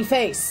odds that we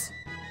face?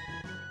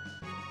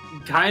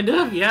 Kind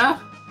of, yeah.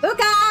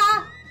 Luca!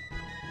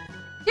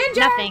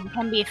 Ginger! Nothing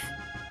can beat.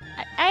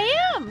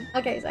 I am.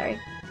 Okay, sorry.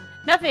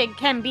 Nothing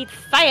can beat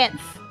science.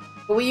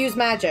 But we use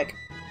magic.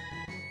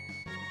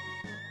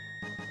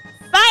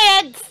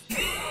 Science.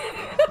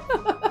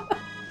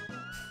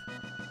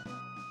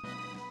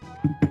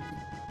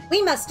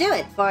 We must do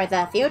it for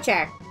the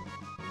future.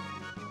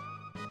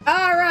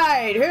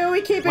 Alright, who are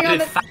we keeping on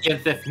the...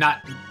 science if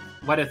not...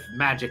 What if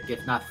magic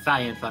if not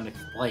science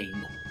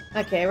unexplained?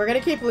 Okay, we're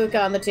gonna keep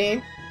Luca on the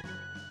team.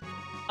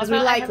 Because we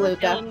Also, like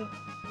Luca.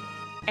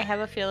 I have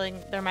a feeling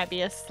there might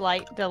be a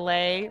slight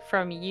delay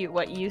from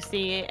what you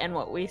see and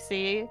what we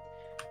see.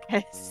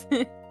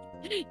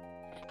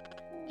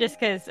 Just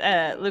because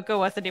Luca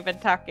wasn't even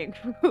talking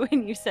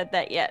when you said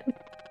that yet.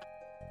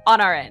 On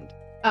our end.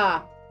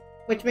 Ah.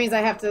 Which means I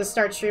have to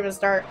stop stream and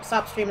start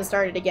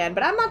it again.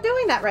 But I'm not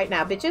doing that right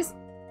now, bitches.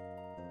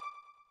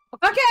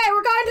 Okay,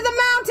 we're going to the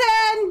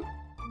mountain!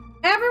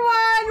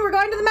 Everyone, we're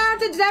going to the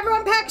mountain. Did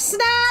everyone pack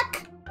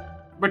snack?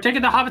 We're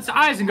taking the hobbits to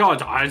Isengard,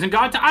 to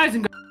Isengard, to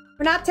Isengard.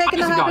 We're not taking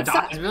the Isengard,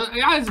 hobbits. to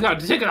Isengard,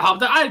 to taking the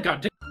hobbit to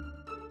Isengard.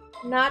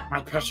 Not.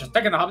 My precious,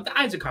 taking the hobbit to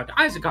Isengard, to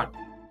Isengard.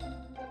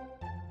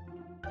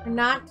 We're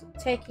not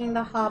taking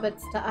the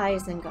hobbits to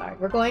Isengard.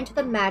 We're going to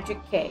the magic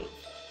cave.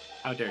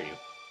 How dare you?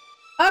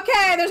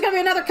 Okay, there's gonna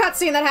be another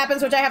cutscene that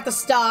happens, which I have to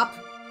stop.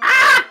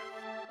 Ah!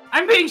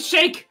 I'm being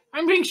shake!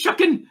 I'm being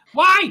shooken!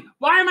 Why?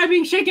 Why am I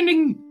being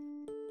shaken?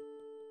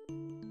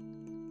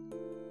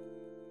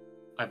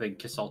 I've been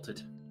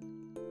assaulted.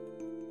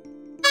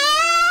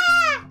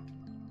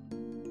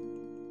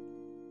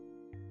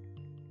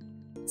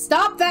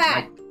 Stop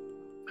that!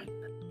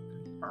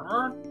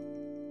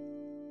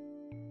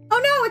 Oh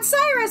no, it's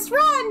Cyrus!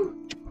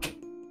 Run!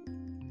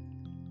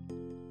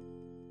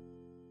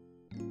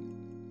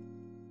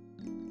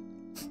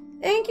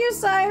 Thank you,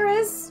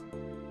 Cyrus.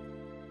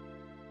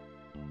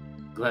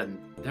 Glenn,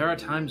 there are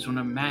times when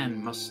a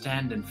man must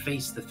stand and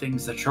face the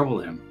things that trouble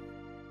him.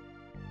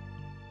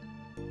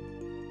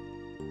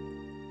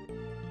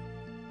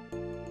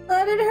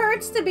 But it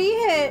hurts to be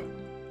hit.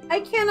 I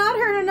cannot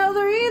hurt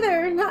another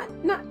either.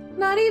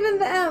 Not even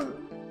them.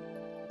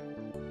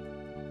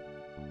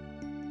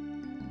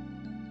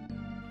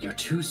 You're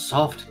too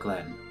soft,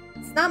 Glenn.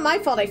 It's not my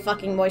fault I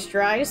fucking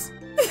moisturize.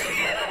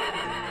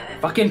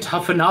 Fucking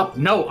toughen up.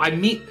 No, I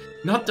mean,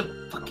 not the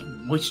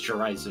fucking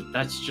moisturizer.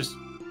 That's just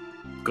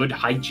good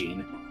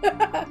hygiene.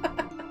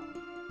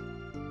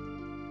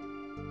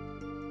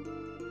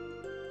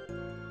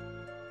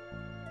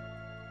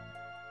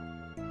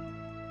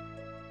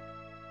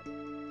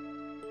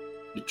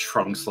 You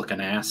Trunks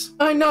looking ass.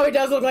 I know he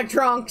does look like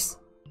Trunks.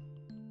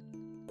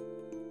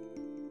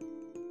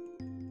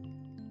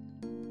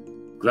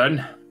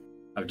 Glenn,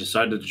 I've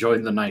decided to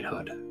join the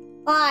knighthood.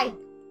 Why?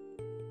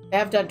 I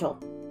have dental.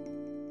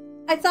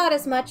 I thought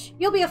as much.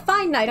 You'll be a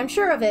fine knight, I'm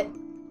sure of it.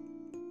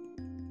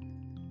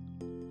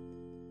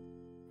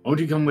 Won't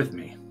you come with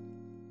me?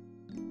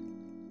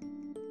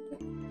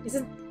 This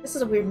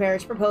is a weird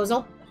marriage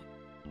proposal.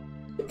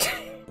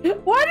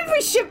 Why did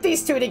we ship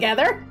these two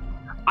together?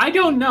 I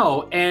don't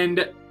know,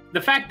 and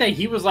the fact that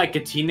he was like a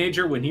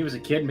teenager when he was a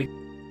kid makes it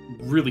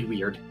really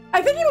weird.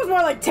 I think he was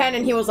more like 10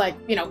 and he was like,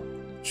 you know,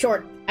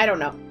 short. I don't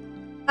know.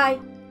 I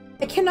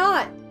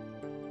cannot.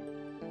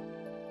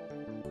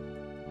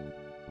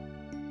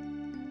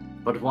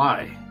 But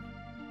why?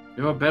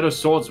 You're a better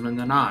swordsman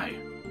than I.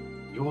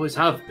 You always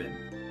have been.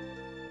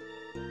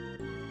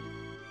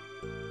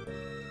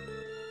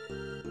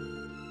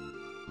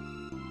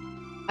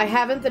 I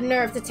haven't the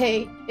nerve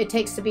it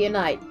takes to be a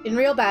knight. In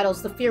real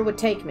battles, the fear would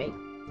take me.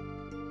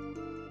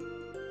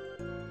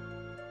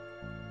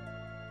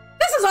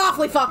 This is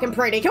awfully fucking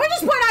pretty. Can we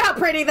just point out how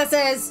pretty this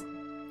is?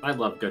 I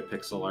love good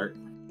pixel art.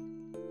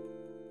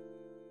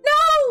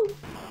 No!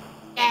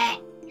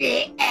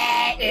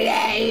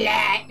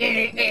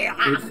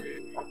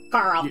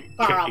 Carl.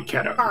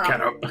 Get up. I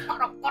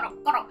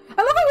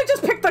love how we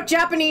just picked the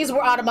Japanese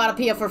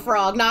onomatopoeia for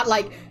frog, not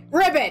like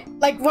ribbit,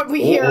 like what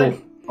we hear.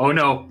 Oh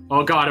no.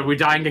 Oh god, are we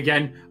dying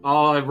again?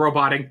 Oh,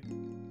 roboting.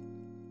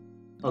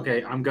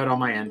 Okay, I'm good on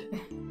my end.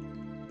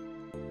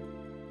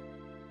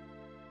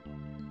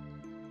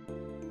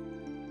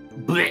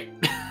 Blech.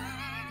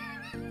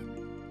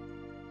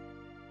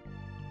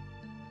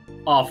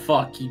 Oh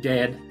fuck, he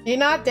dead. He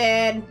not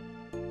dead.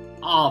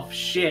 Oh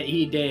shit,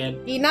 he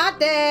dead. He not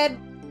dead.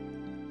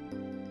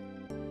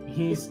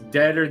 He's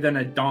deader than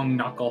a dong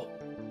knuckle.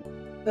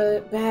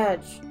 The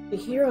badge. The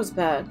hero's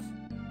badge.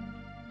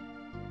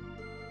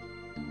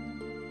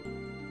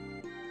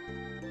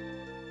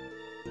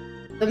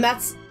 The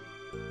Ramune.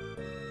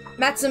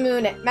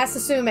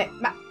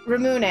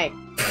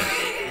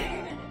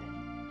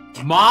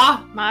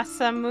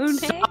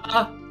 Masamune.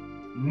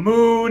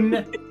 Moon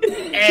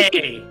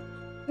A.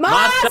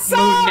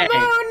 Masamune!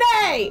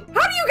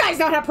 How do you guys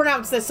know how to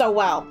pronounce this so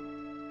well?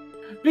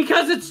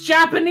 Because it's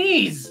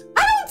Japanese!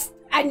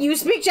 And you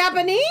speak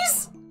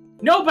Japanese?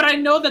 No, but I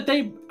know that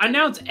they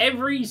announce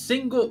every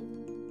single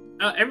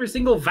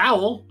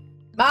vowel.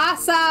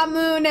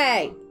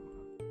 Masamune.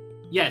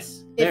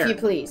 Yes, If you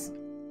please.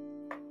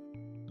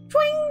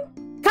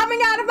 Twing!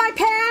 Coming out of my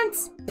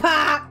pants!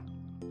 Pop!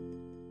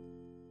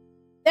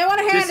 They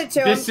want to hand it to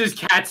him. This is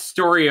Kat's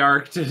story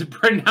arc to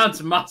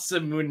pronounce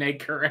Masamune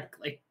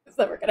correctly. It's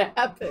never gonna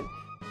happen.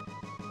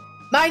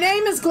 My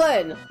name is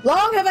Glenn.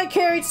 Long have I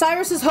carried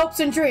Cyrus's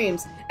hopes and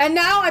dreams, and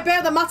now I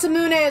bear the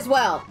Masamune as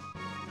well.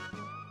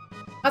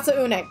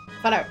 Masamune.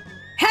 Whatever.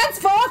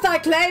 Henceforth I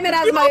claim it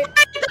as my—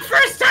 The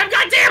first time,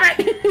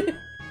 goddammit!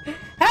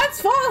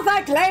 Henceforth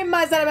I claim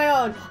myself my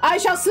own. I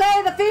shall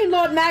slay the Fiend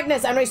Lord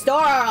Magnus and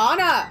restore our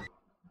honor.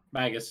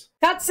 Magus.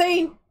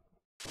 Cutscene.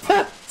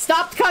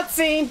 Stopped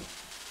cutscene.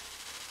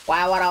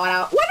 Wow. Why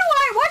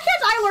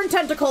can't I learn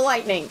tentacle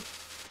lightning?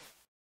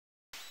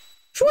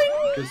 Swing.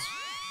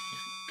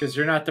 Because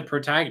you're not the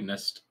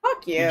protagonist.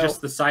 Fuck you. You're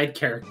just the side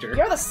character.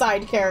 You're the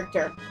side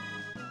character.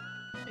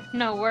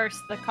 No worse,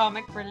 the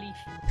comic relief.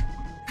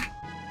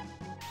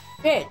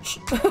 Bitch.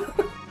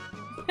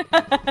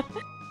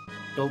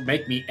 Don't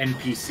make me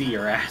NPC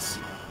your ass.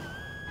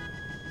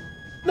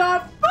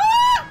 Not.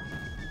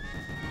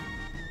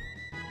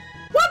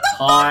 What the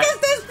fuck is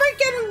this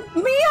freaking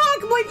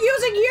Mihawk with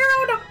using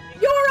Euro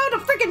to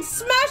freaking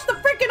smash the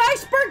freaking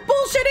iceberg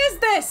bullshit is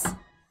this?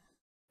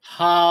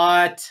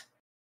 Hot.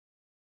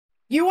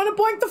 You want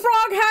to boink the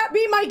frog hat?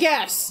 Be my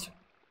guest.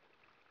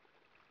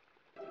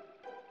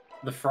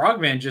 The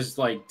frogman just,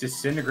 like,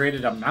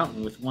 disintegrated a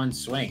mountain with one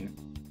swing.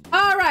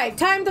 Alright,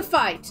 time to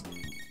fight.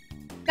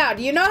 Now,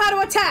 do you know how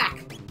to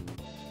attack?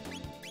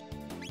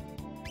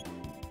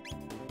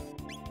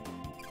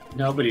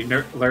 Nobody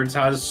learns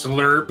how to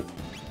slurp.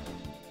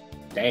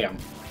 Damn.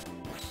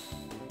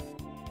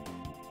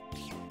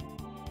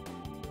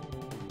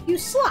 You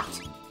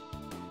slut.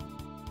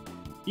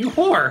 You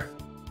whore.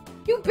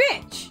 You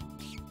bitch.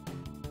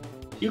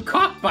 You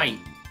cockbite.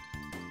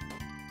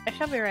 I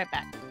shall be right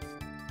back.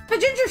 The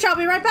ginger shall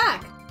be right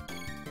back.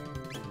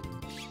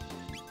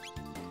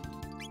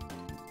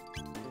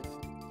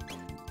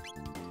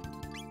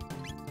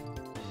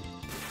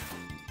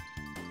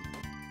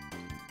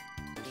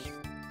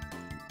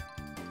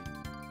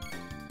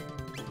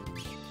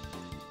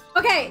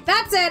 Okay,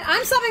 that's it.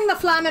 I'm summing the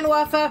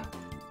Flammenwerfer.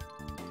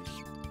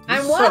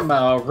 I'm what?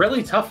 Some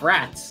really tough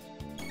rats.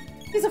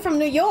 These are from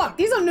New York.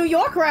 These are New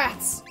York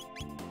rats.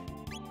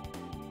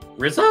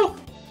 Rizzo?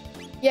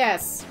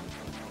 Yes.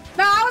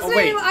 No,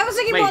 I was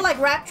thinking more like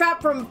Rat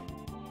Trap from...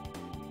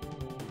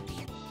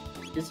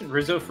 Isn't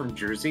Rizzo from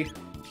Jersey?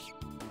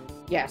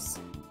 Yes.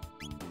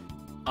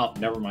 Oh,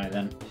 never mind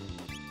then.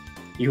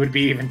 He would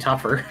be even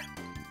tougher.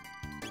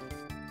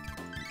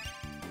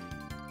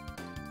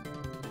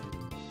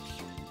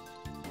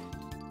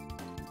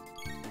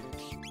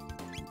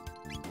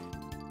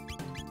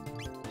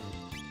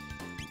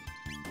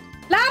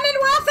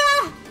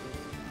 Flammenwerfer!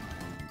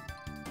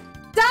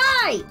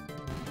 Die!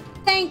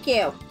 Thank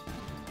you.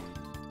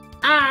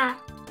 Ah!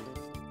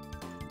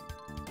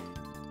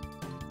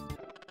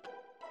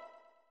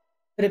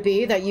 Could it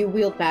be that you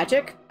wield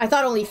magic? I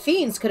thought only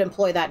fiends could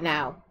employ that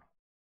now.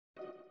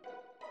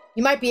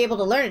 You might be able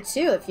to learn it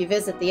too if you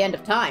visit the end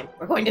of time.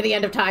 We're going to the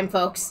end of time,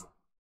 folks.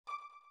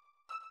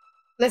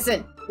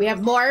 Listen, we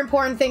have more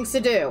important things to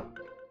do.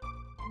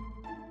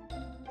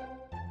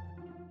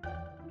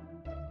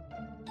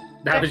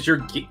 That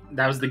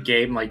was the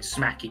game, like,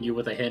 smacking you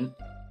with a hint.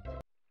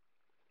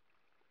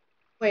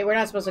 Wait, we're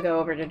not supposed to go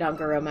over to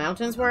Dunkaro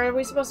Mountains. Where are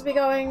we supposed to be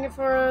going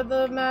for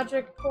the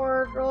magic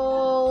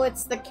portal?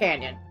 It's the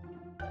canyon.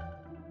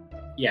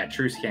 Yeah,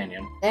 Truce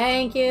Canyon.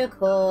 Thank you,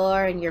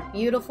 Core, and your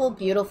beautiful,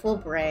 beautiful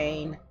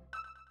brain.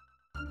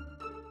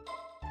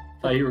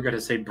 Thought you were gonna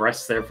say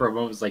breasts there for a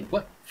moment. I was like,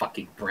 what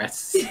fucking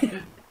breasts?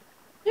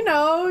 You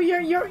know,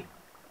 your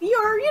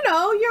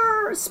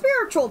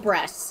spiritual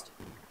breast.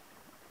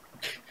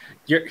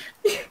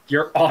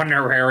 Your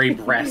honorary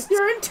breast.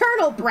 Your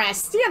internal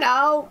breast, you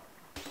know.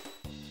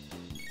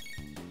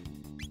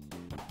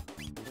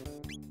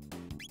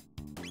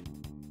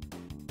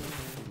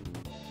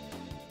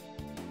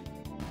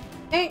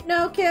 Ain't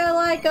no kill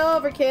like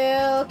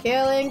overkill,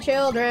 killing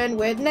children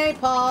with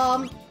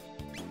napalm.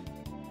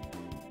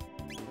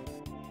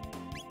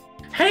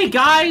 Hey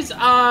guys,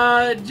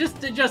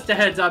 just a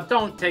heads up,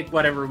 don't take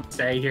whatever we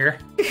say here.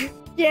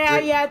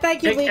 Yeah,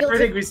 thank you, Take legal.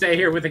 everything we say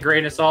here with a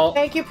grain of salt.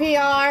 Thank you, PR.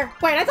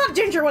 Wait, I thought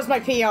Ginger was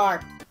my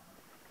PR.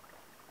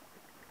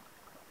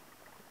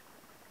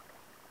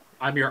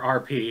 I'm your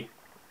RP.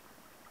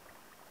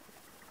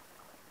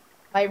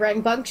 My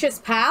rambunctious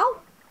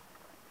pal?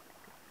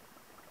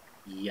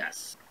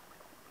 Yes.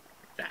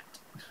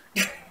 That.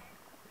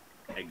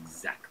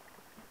 Exactly.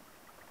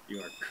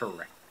 You are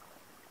correct.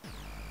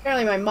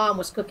 Apparently my mom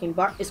was cooking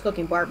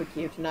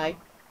barbecue tonight.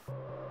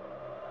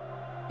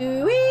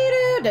 Oh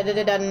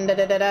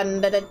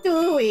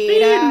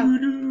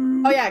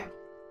yeah.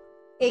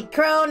 Hey,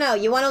 Chrono,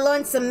 you want to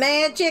learn some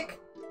magic?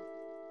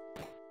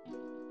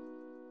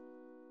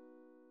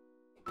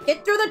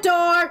 Get through the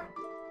door!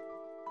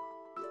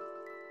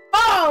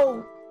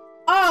 Oh!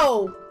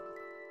 Oh!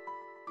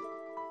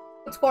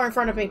 What's going in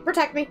front of me?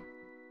 Protect me.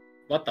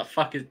 What the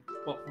fuck is...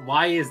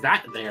 Why is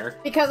that there?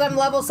 Because I'm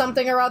level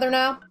something or other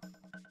now.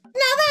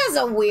 Now there's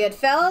a weird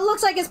fella.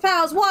 Looks like his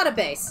pal's water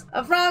base.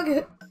 A frog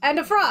and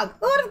a frog.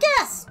 Who would have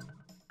guessed?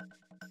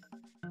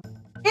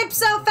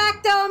 Ipso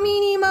facto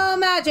minimo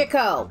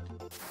magico.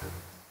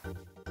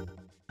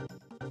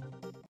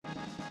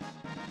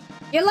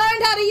 You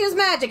learned how to use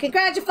magic.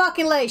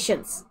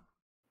 Congratulations.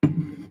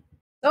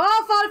 So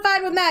all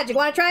fortified with magic.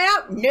 Want to try it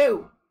out?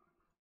 No.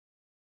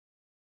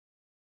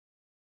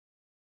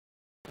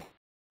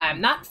 I'm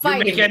not You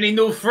fighting. make any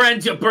new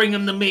friends, you bring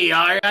them to me,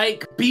 alright?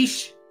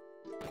 Capiche?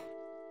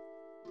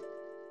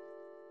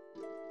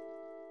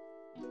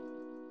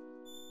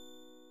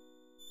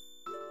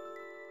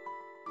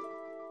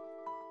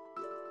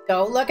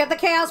 Don't look at the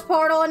Chaos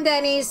Portal and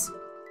Denny's.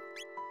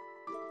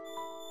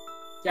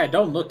 Yeah,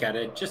 don't look at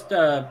it. Just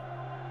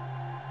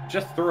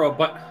throw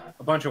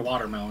a bunch of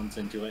watermelons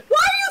into it. Why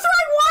are you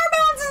throwing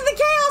watermelons into the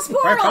Chaos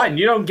Portal? Right, fine.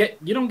 You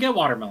don't get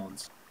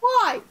watermelons.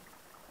 Why?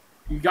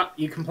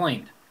 You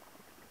complained.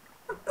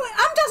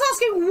 I'm just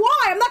asking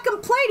why. I'm not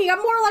complaining.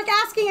 I'm more like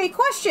asking a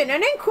question,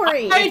 an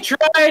inquiry. I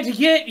tried to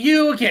get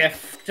you a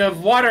gift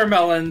of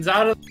watermelons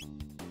out of...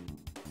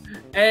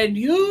 And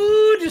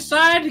you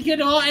decide to get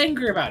all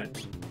angry about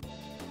it.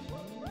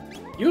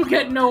 You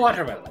get no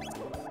watermelons.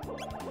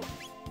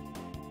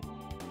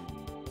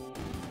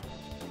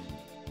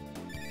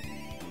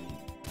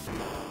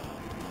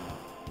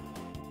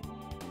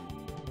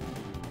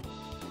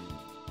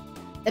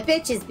 The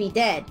bitches be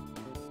dead.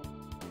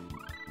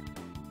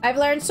 I've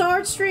learned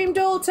Sword Stream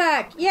Dual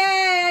Tech.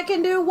 Yay, I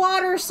can do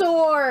Water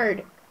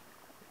Sword.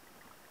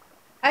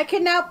 I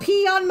can now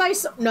pee on my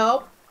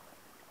nope.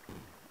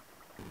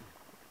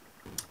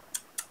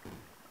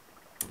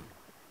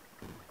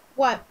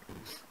 What?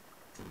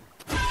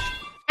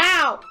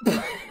 Ow!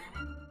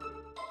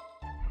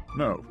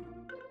 No.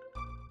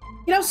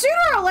 You know, sooner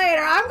or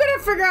later, I'm gonna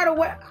figure out a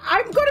way.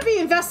 I'm gonna be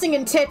investing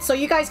in tits so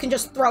you guys can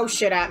just throw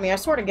shit at me. I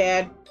swear to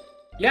God.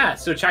 Yeah,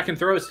 so Chuck can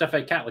throw stuff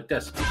at Cat like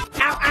this. Ow,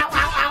 ow, ow,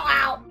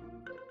 ow,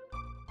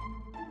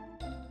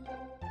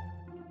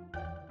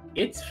 ow!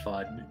 It's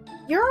fun.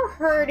 You're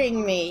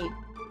hurting me.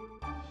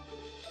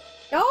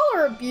 Y'all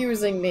are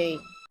abusing me.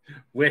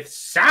 With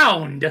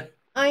sound!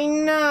 I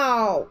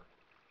know.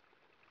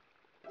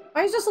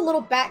 Why is just a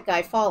little bat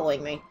guy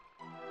following me?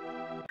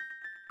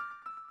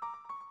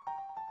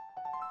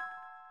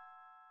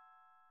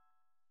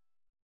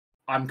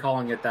 I'm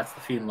calling it that's the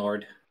Fiend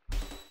Lord.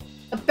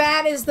 The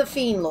bat is the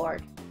Fiend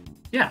Lord.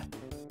 Yeah.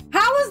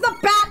 How is the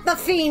bat the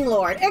Fiend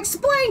Lord?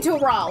 Explain to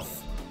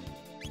Rolf.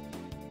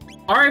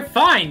 Alright,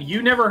 fine.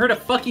 You never heard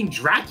of fucking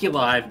Dracula,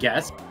 I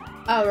guess.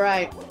 All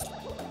right.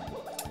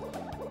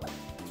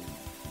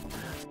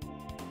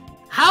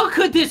 How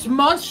could this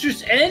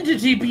monstrous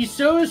entity be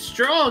so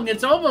strong?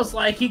 It's almost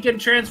like he can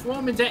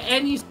transform into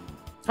any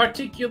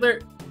particular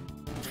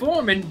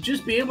form and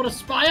just be able to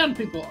spy on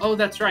people. Oh,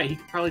 that's right. He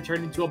could probably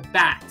turn into a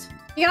bat.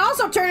 He can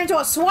also turn into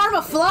a swarm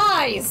of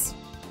flies.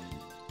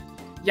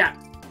 Yeah.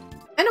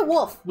 And a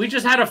wolf. We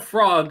just had a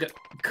frog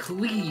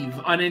cleave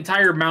an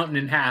entire mountain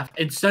in half,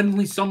 and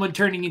suddenly someone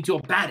turning into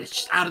a bat is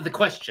just out of the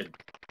question.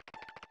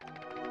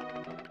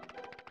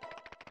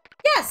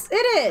 Yes,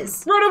 it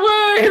is. Run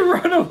away!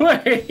 Run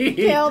away!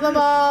 Kill them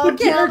all.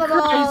 Kill them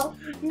all.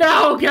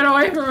 No, get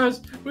away from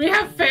us. We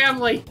have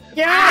family.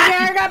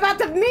 Yeah, you're about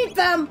to meet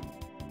them.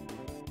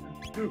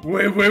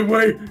 Wait.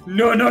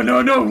 No.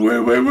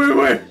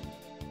 Wait.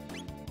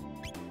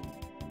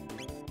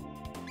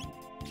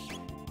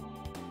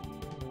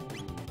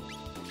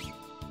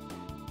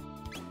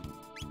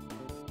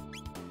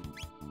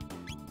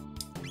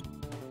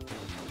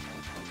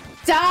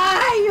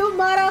 Die, you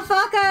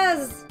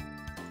motherfuckers!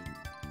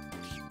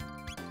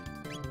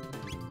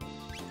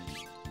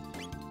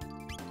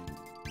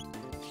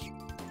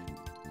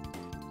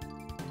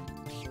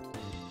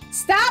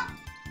 Stop!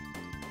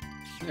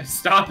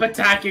 Stop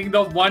attacking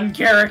the one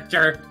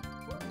character.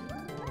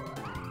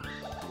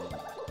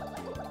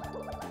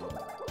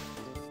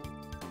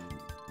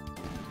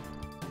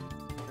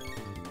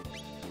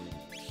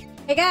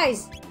 Hey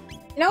guys,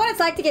 you know what it's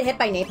like to get hit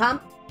by napalm?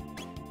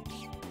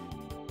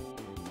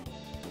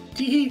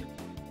 Tee.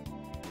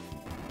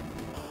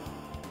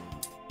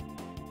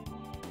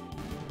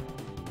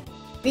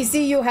 We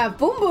see you have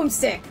Boom Boom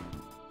Stick.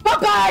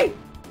 Bye-bye!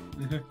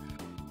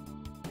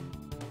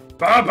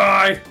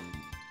 Bye-bye.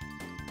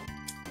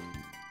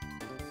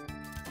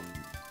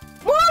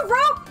 More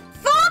rope?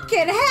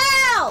 Fucking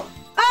hell!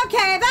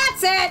 Okay,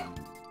 that's it!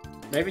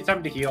 Maybe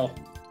time to heal.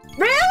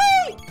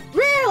 Really?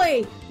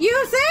 Really?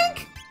 You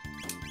think?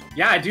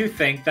 Yeah, I do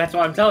think. That's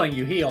why I'm telling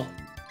you, heal.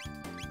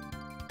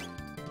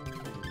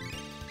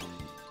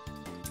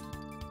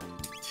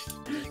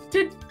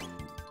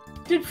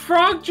 Did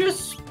Frog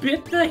just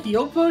spit the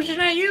heal potion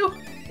at you?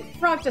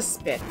 Frog just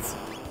spits.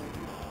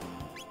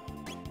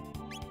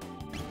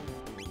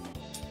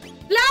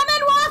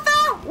 Flamin'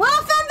 Waffle!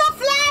 Waffle the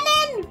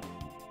Flamin'!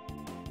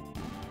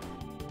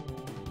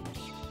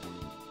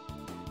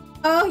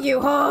 Oh, you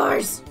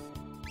whores!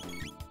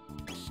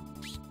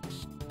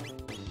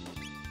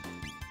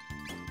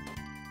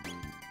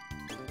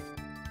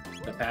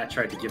 The bat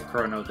tried to give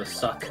Chrono the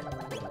suck.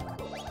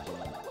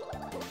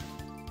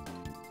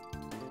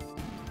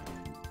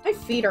 My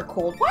feet are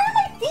cold. Why are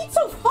my feet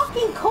so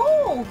fucking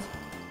cold?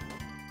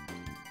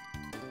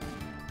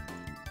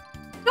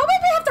 Don't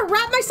make me have to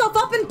wrap myself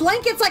up in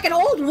blankets like an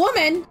old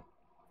woman.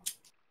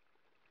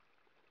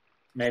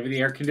 Maybe the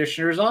air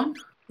conditioner's on?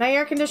 My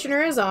air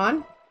conditioner is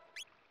on.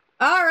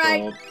 All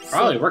right. Well,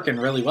 probably working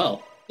really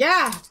well.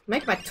 Yeah,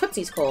 make my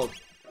tootsies cold.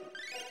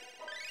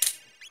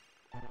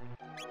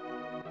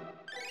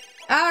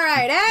 All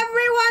right,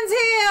 everyone's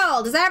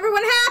healed. Is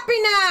everyone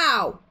happy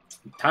now?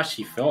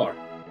 Tashi Thor.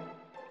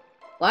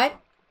 What?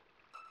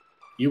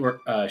 You were,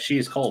 she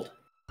is cold.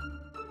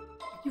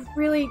 You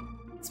really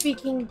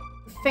speaking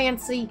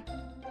fancy?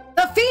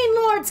 The Fiend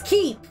Lord's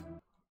Keep.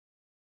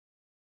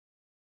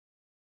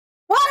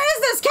 What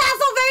is this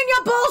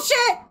Castlevania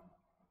bullshit?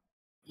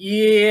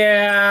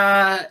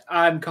 Yeah,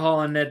 I'm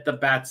calling it the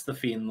Bat's the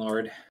Fiend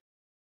Lord.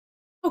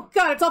 Oh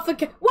god, it's all for...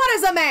 What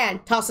is a man?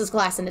 Tosses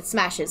glass and it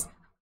smashes.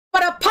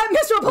 But a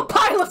miserable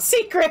pile of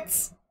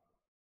secrets!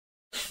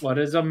 What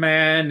is a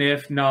man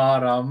if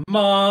not a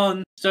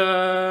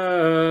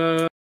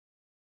monster?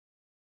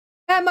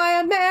 Am I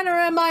a man or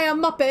am I a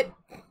Muppet?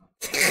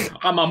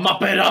 I'm a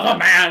Muppet of a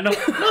man!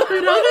 Muppet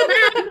of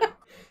a man!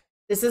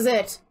 This is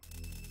it.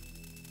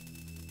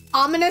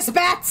 Ominous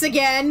bats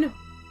again!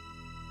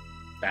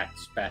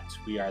 Bats.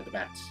 We are the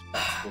bats.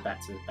 We're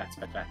bats.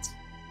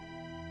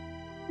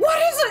 What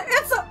is it?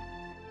 It's a...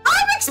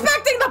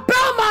 expecting the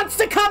Belmonts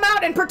to come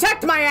out and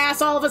protect my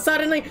ass all of a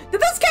sudden. Did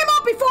this came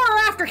out before or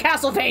after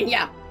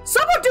Castlevania?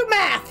 Someone do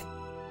math!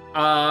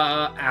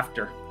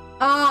 After.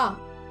 Ah,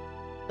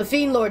 the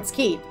Fiend Lord's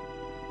Keep.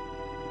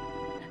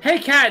 Hey,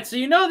 Kat, so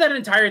you know that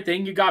entire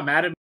thing you got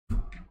mad at me?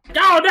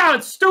 Oh, no,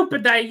 it's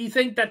stupid that you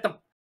think that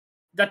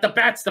the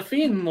bat's the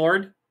Fiend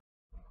Lord.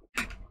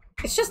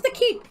 It's just the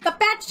keep. The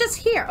bat's just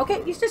here,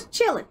 okay? He's just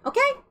chilling, okay?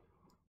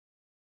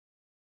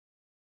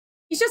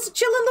 He's just a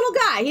chilling little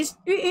guy.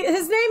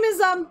 His name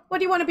is, what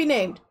do you want to be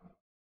named?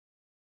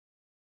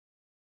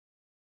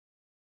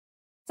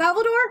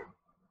 Salvador?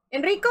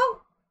 Enrico?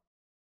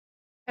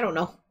 I don't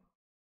know.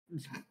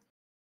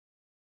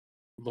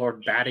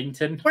 Lord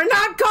Baddington? We're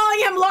not calling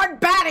him Lord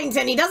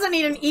Baddington. He doesn't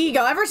need an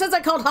ego. Ever since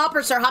I called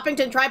Hopper Sir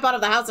Hoppington Tripod of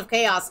the House of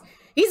Chaos,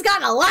 he's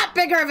gotten a lot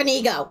bigger of an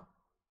ego.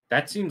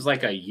 That seems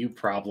like a you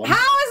problem. How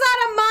is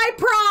that a my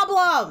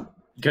problem?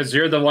 Because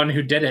you're the one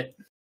who did it.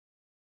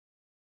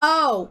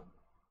 Oh.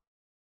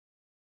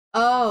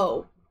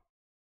 Oh.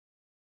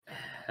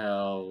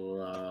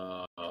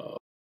 Hello.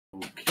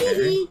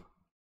 Okay.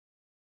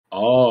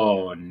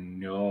 Oh,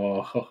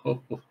 no.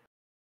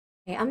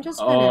 Hey, I'm just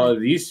gonna... Oh,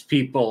 these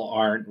people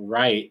aren't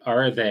right,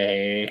 are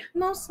they?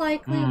 Most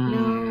likely,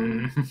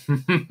 no.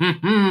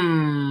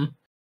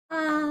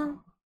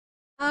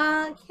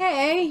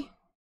 Okay.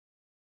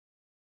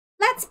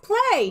 Let's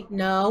play.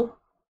 No.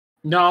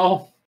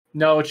 No.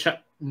 No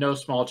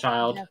small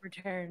child. Never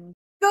turned.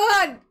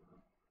 Good.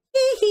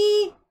 Hee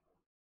hee.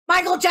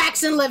 Michael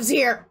Jackson lives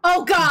here.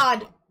 Oh,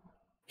 God.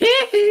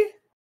 Hee hee.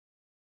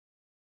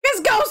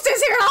 His ghost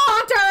is here to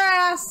haunt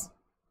our ass.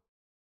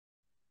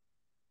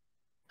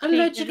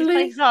 Allegedly. This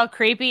place is all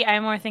creepy. I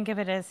more think of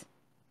it as.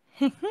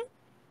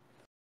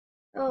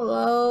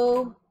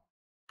 Hello.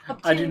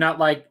 I do not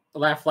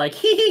laugh like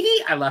hee hee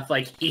hee. I laugh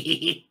like hee hee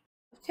hee.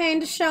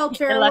 Obtained a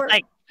shelter. It looks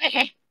like.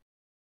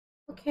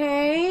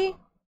 Okay.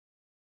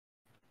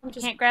 I'm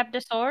just... Can't grab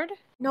the sword?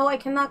 No, I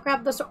cannot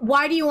grab the sword.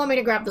 Why do you want me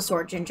to grab the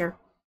sword, Ginger?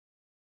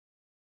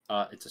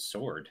 It's a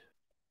sword.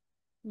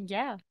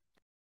 Yeah.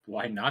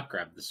 Why not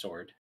grab the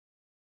sword?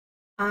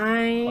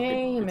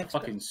 I'm It's a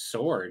fucking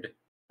sword.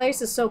 The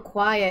place is so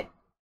quiet.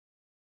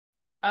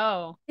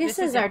 Oh. This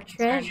is our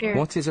treasure.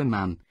 What is a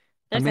man?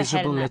 There's a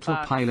miserable head in that little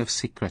box. pile of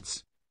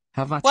secrets.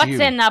 Have that What's you?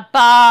 in the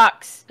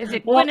box? Is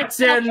it What's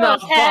Gwyneth in the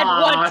Paltrow's head?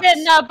 box? What's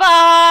in the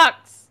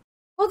box?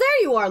 Oh,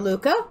 there you are,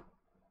 Luca.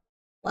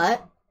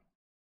 What?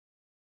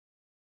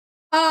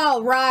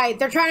 Oh, right.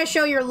 They're trying to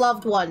show your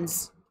loved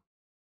ones.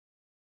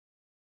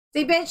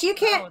 See, bitch, you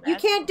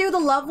can't do the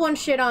loved one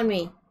shit on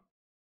me.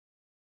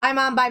 Bye,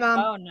 Mom. Bye, Mom.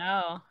 Oh,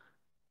 no.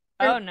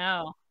 Oh,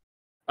 no.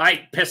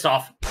 Alright, piss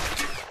off.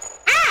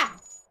 Ah!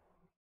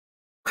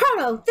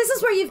 Chrono, this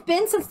is where you've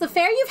been since the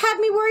fair. You've had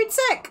me worried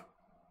sick.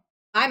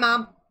 Bye,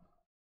 Mom.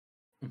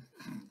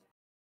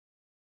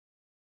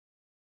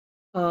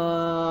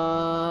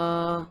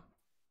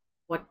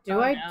 What do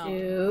I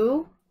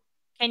do?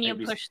 Can you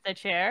Maybe- push the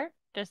chair?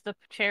 Does the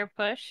chair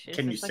push? Is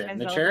Can you this sit like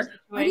in a the Zelda chair?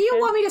 Why do you situation?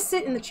 want me to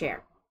sit in the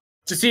chair?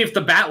 To see if the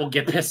bat will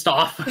get pissed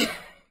off.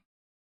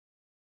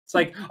 It's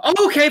like, oh,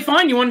 okay,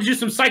 fine. You want to do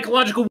some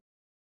psychological...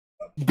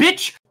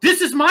 Bitch,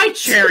 this is my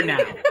chair now.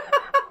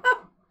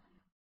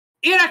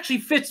 It actually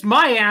fits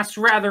my ass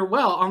rather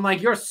well,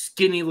 unlike your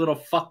skinny little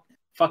fuck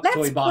Let's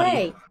toy body.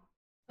 play.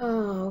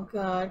 Oh,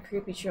 God.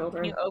 Creepy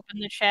children. Can you open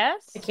the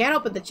chest? I can't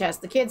open the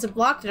chest. The kids have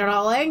blocked it at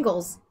all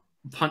angles.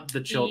 Punt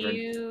the children.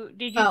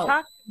 Did you Oh.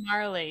 talk to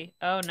Marley?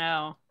 Oh,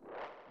 no.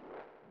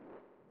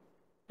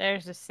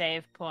 There's a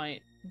save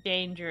point.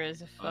 Danger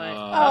is afoot.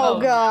 Oh,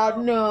 God,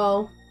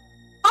 no.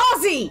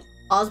 Ozzy!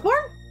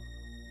 Osborne?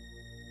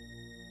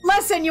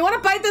 Listen, you want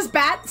to bite this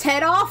bat's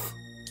head off?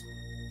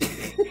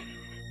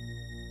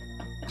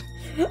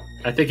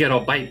 I think it'll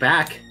bite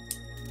back.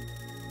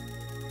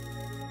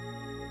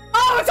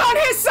 Oh, it's on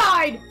his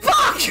side!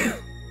 Fuck!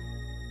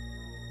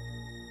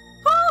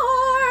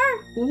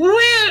 Hi!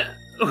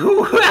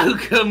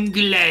 Welcome,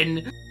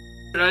 Glenn.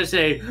 Should I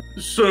say,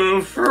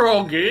 Sir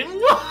Froggin?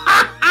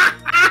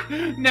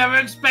 Never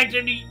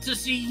expected to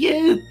see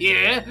you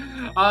here.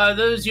 Are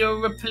those your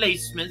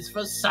replacements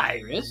for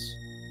Cyrus?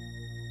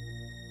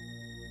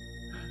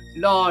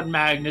 Lord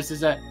Magnus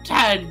is a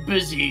tad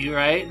busy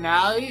right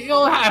now.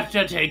 You'll have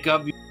to take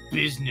up your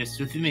business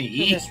with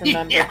me. I just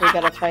remembered we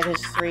gotta fight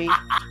his 3.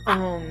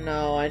 Oh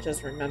no, I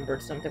just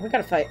remembered something. We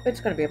gotta fight.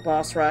 It's gonna be a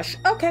boss rush.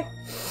 Okay.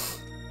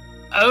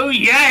 Oh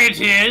yeah, it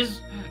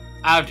is.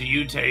 After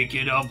you take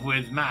it up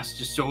with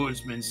Master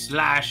Swordsman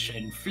Slash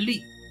and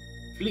Flea.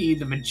 Flea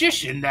the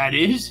Magician, that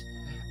is.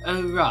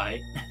 Oh,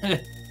 right.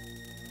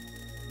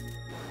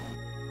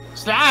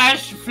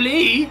 Slash,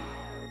 Flea.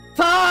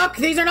 Fuck!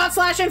 These are not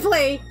Slash and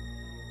Flea!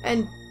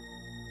 And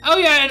Oh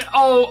yeah, and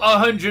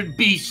 100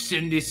 beasts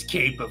in this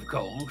cape, of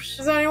course.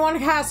 does anyone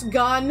cast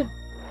gun?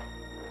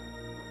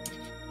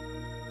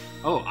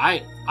 Oh,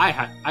 I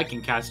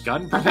can cast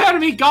gun. Prepare to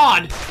be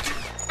God!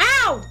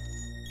 Ow!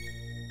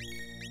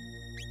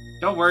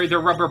 Don't worry, they're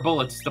rubber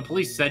bullets. The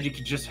police said you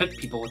could just hit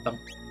people with them.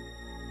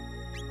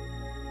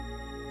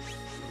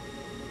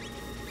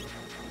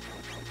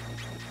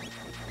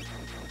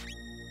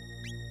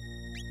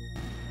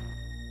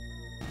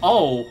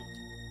 Oh,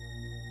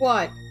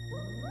 What?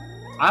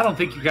 I don't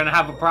think you're gonna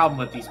have a problem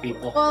with these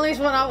people. Well, at least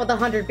we're not with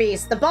 100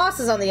 beasts. The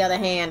bosses, on the other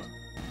hand.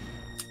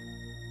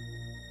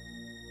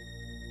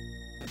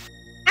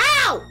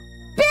 Ow!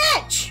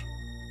 Bitch!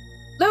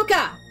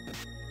 Luca!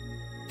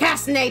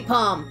 Cast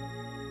napalm.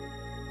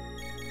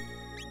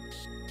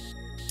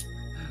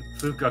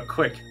 Fuka,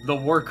 quick, the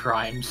war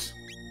crimes.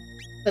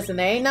 Listen,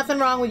 there ain't nothing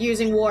wrong with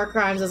using war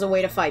crimes as a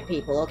way to fight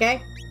people,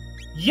 okay?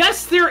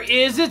 Yes, there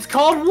is. It's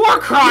called war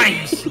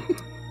crimes.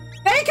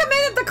 They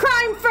committed the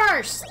crime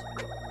first!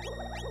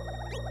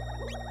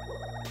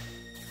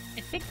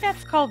 I think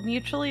that's called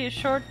mutually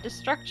assured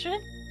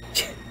destruction.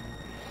 Then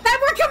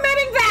we're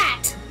committing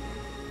that!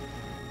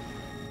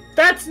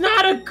 That's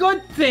not a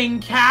good thing,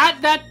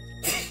 Cat. That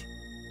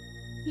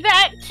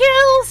That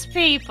kills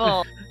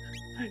people!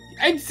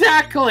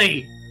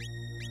 exactly.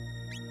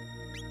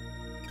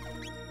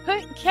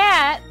 Put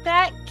cat,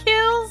 that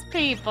kills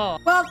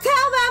people! Well,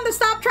 tell them to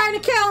stop trying to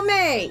kill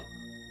me!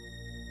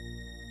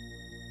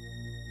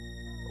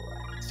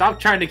 Stop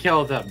trying to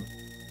kill them.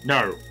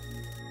 No.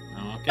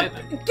 Okay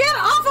then. Get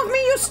off of me,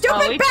 you Oh,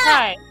 stupid we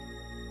bat! tried.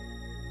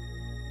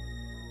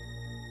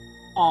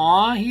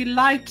 Aw, he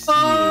likes you.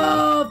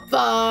 Oh,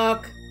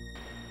 fuck.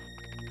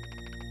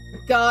 The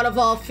God of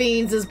all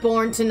fiends is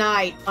born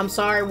tonight. I'm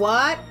sorry,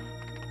 what?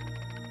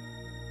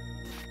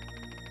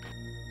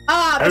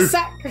 Ah, the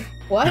Oh.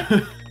 What?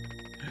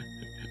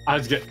 I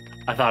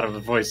thought of a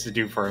voice to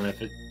do for him if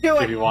Do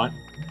it. you want.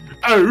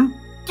 Oh,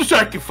 the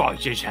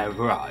sacrifices have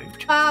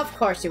arrived. Of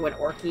course you would,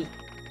 Orky.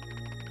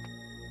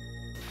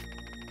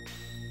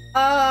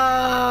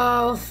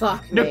 Oh,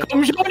 fuck Now me.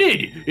 comes on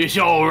in. It's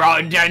all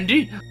right and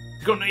dandy.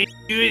 Gonna eat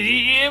you with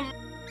him.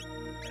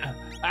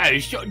 Oh,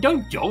 so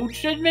don't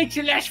dodge. That makes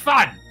it less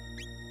fun.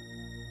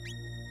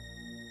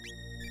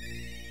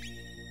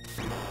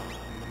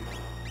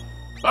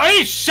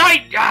 I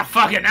sight! Ah,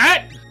 fucking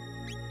that!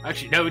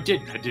 Actually, no, it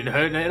didn't. It didn't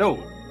hurt at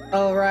all.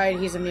 Oh, right,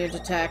 he's immune to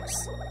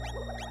attacks.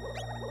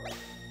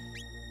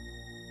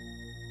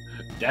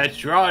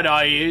 That's right,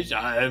 I is.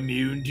 I'm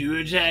immune to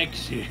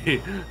attacks.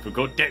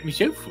 Forgot that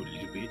myself for a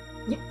little bit.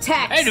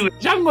 Attacks!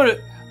 Anyways, I'm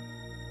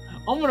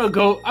gonna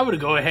go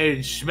ahead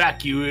and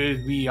smack you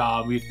with me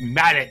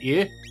mallet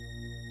here.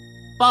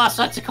 Boss,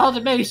 that's a call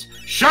to mace.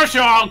 Sure,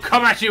 I'll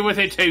come at you with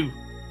it too.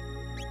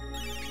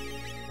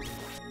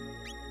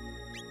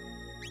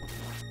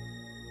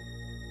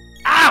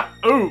 Ow!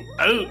 Oh,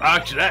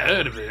 actually that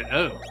hurt a bit.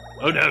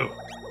 Oh no.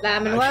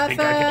 Flam and I think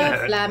I can Werfer,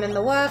 hurt. Flam and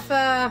the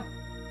Werfer.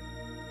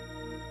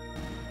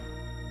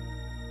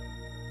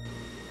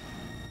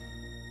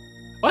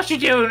 What you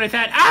doing with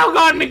that? Ow,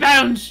 God, me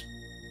bones!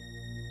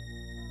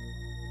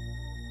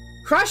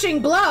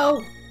 Crushing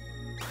blow!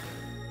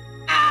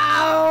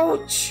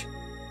 Ouch!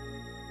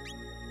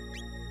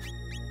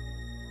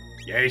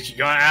 Yes, you're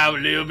gonna have a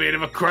little bit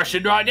of a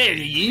crushing right there,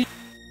 you.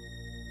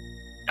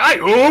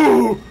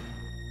 Oh!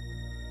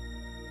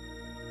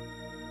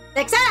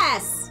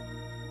 Success!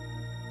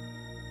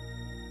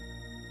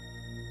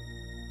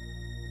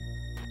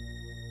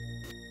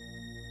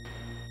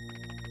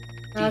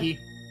 Teehee.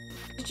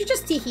 Did you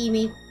just tee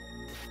me?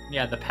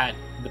 Yeah, the bat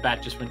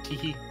just went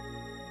teehee.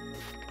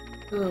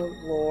 Oh,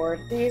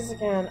 Lord. These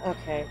again.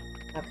 Okay.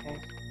 Okay.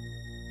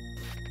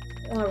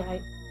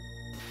 Alright.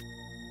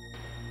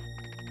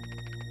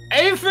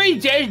 Every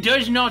day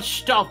does not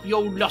stop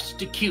your lust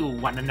to kill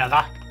one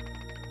another.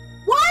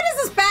 Why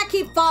does this bat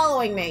keep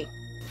following me?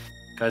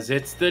 Cause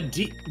it's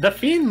the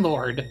Fiend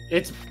Lord.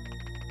 It's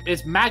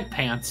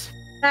Magpants.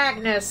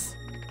 Magnus.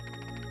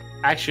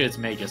 Actually, it's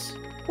Magus.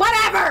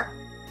 Whatever!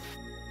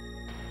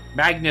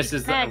 Magnus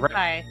is the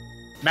Magpie.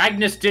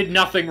 Magnus did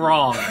nothing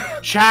wrong.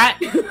 Chat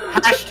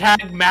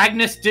hashtag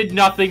Magnus did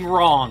nothing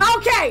wrong.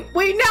 Okay,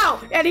 we know!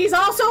 And he's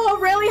also a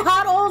really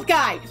hot old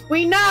guy.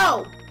 We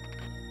know!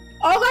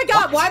 Oh my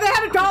god, why they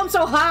had to draw him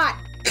so hot?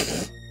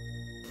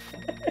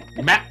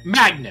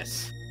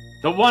 Magnus,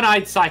 the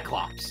one-eyed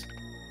Cyclops.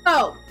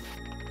 Oh.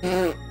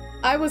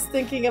 I was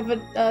thinking of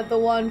the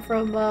one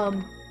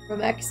from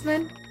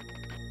X-Men.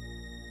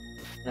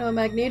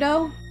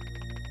 Magneto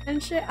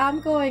and shit.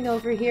 I'm going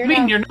over here I mean,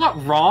 now. you're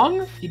not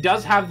wrong. He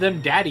does have them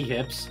daddy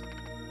hips.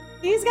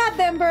 He's got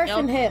them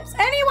birthing hips.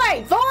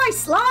 Anyway,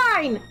 voice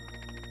line!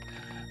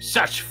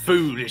 Such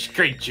foolish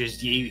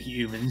creatures, you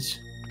humans.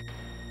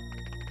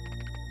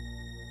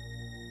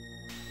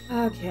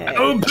 Okay.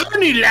 Oh,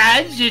 pony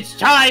lads, it's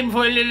time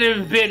for a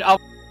little bit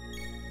of...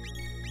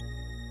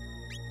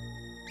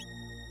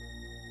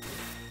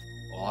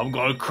 Oh, I'm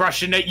gonna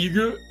crush it at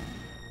you.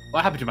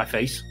 What happened to my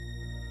face?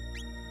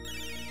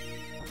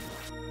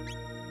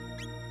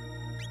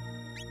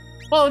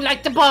 Well,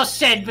 like the boss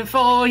said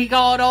before he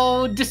got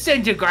all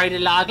disintegrated,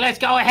 like, let's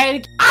go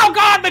ahead. Oh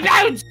god, my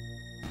bones!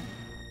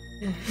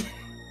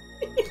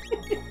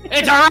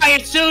 It's alright,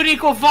 it's soon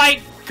equal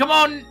fight. Come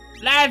on,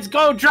 lads,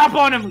 go drop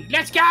on him.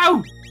 Let's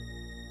go!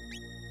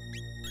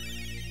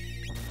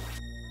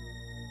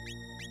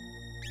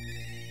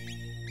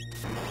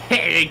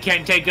 They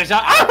can't take us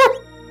out.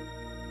 Oh!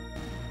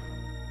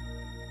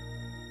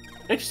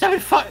 They're just having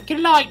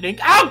fucking lightning.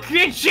 Oh,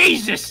 good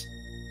Jesus!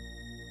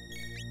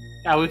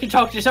 Now we can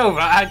talk this over,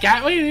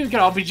 can't we? We can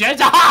all be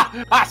gents.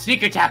 Aha! Ah,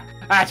 sneak attack.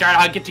 That's right,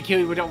 I'll get to kill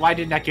you. Why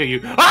didn't I kill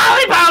you? Ah,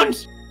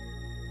 rebounds!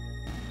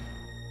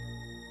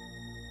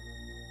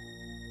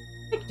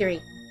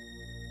 Victory.